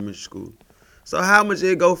in elementary school. So how much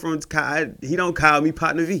it go from he don't call me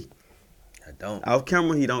partner V. I don't. Off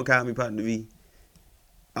camera, he don't call me partner V.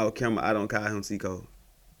 Off camera, I don't call him T. Cole.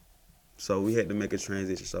 So we had to make a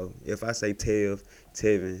transition. So if I say Tevin,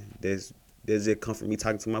 that's just come from me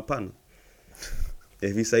talking to my partner.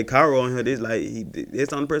 If he say Caro on here, that's like that's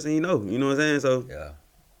the only person he know. You know what I'm saying? So Yeah.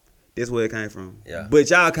 that's where it came from. Yeah. But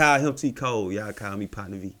y'all call him T. Cole. Y'all call me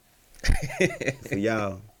partner V. For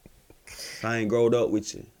y'all. I ain't growed up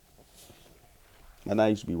with you. My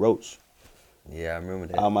name used to be Roach. Yeah, I remember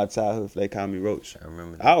that. All my childhood, they called me Roach. I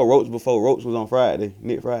remember that. I was Roach before Roach was on Friday.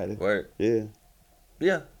 Nick Friday. Word. Yeah.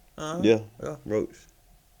 Yeah. Uh-huh. Yeah. Yeah. Roach.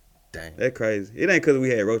 Dang. That crazy. It ain't because we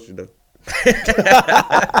had roaches, though.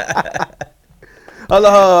 Hold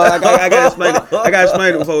on. I gotta explain it. I gotta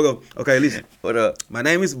explain it before we go. Okay, listen. What up? My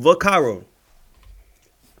name is Vacaro.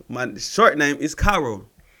 My short name is Caro.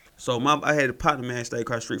 So I had a partner, man, stay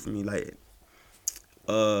across the street from me, like,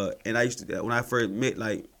 and I used to, when I first met,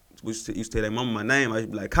 like, we used to tell their mama my name, I used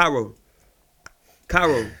to be like, Caro.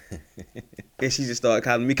 And she just started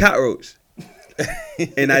calling me Cockroach.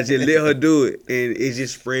 And I just let her do it, and it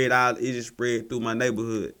just spread out. It just spread through my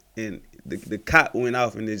neighborhood, and the cop went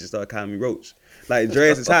off, and they just started calling me Roach. Like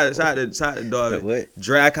drastic, shout out to Darvish. What?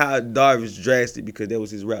 I called Darvish drastic because that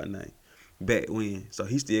was his rap name back when. So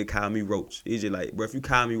he still called me Roach. It's just like, bro, if you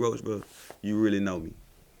call me Roach, bro, you really know me.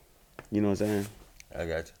 You know what I'm saying? I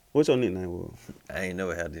got you. What's your nickname, Will? I ain't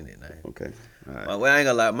never had a nickname. Okay. All right. Well, I ain't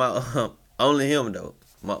gonna lie. My only him though.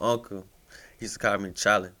 My uncle he used to call me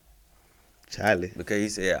Charlie Charlie. because he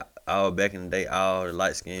said back in the day, all the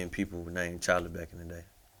light skinned people were named Charlie back in the day.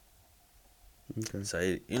 Okay. So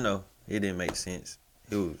it didn't make sense.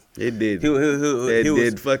 It did. He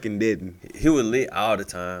Fucking didn't. He was lit all the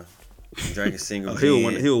time, drinking single Oh,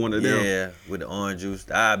 gin. he was one of them. Yeah, with the orange juice.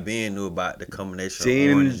 I been knew about the combination Gin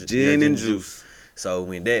of and- orange gin and juice. So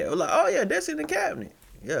when that, I was like, oh yeah, that's in the cabinet.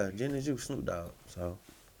 Yeah, gin and juice, Snoop Dogg. So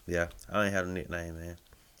yeah, I ain't had a nickname, man.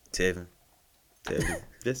 Tevin.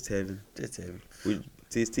 Just Tevin. Just Tevin.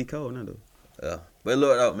 It's T. Cole, no though. Yeah. But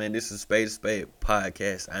look up, man. This is Spade to Spade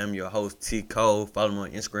podcast. I am your host, T. Cole. Follow me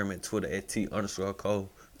on Instagram and Twitter at T_Cole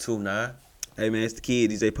 29. Hey man, it's the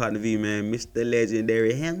kid, DJ Partner V, man. Mr.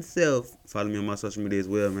 Legendary himself. Follow me on my social media as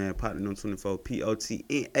well, man. Partner on 24,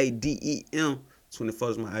 POTNADEM. 24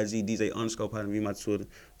 is my IG, DJ_Partner V, my Twitter.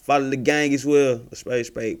 Follow the gang as well. A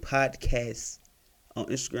Spade Podcast on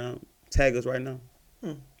Instagram. Tag us right now.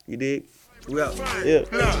 You dig? We out. Yeah.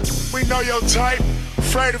 Look, we know your type,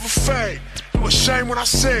 afraid of a fade. You ashamed when I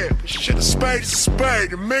said, shit, a spade is a spade.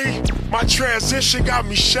 To me, my transition got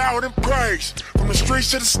me showered in praise. From the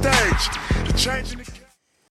streets to the stage, the change in the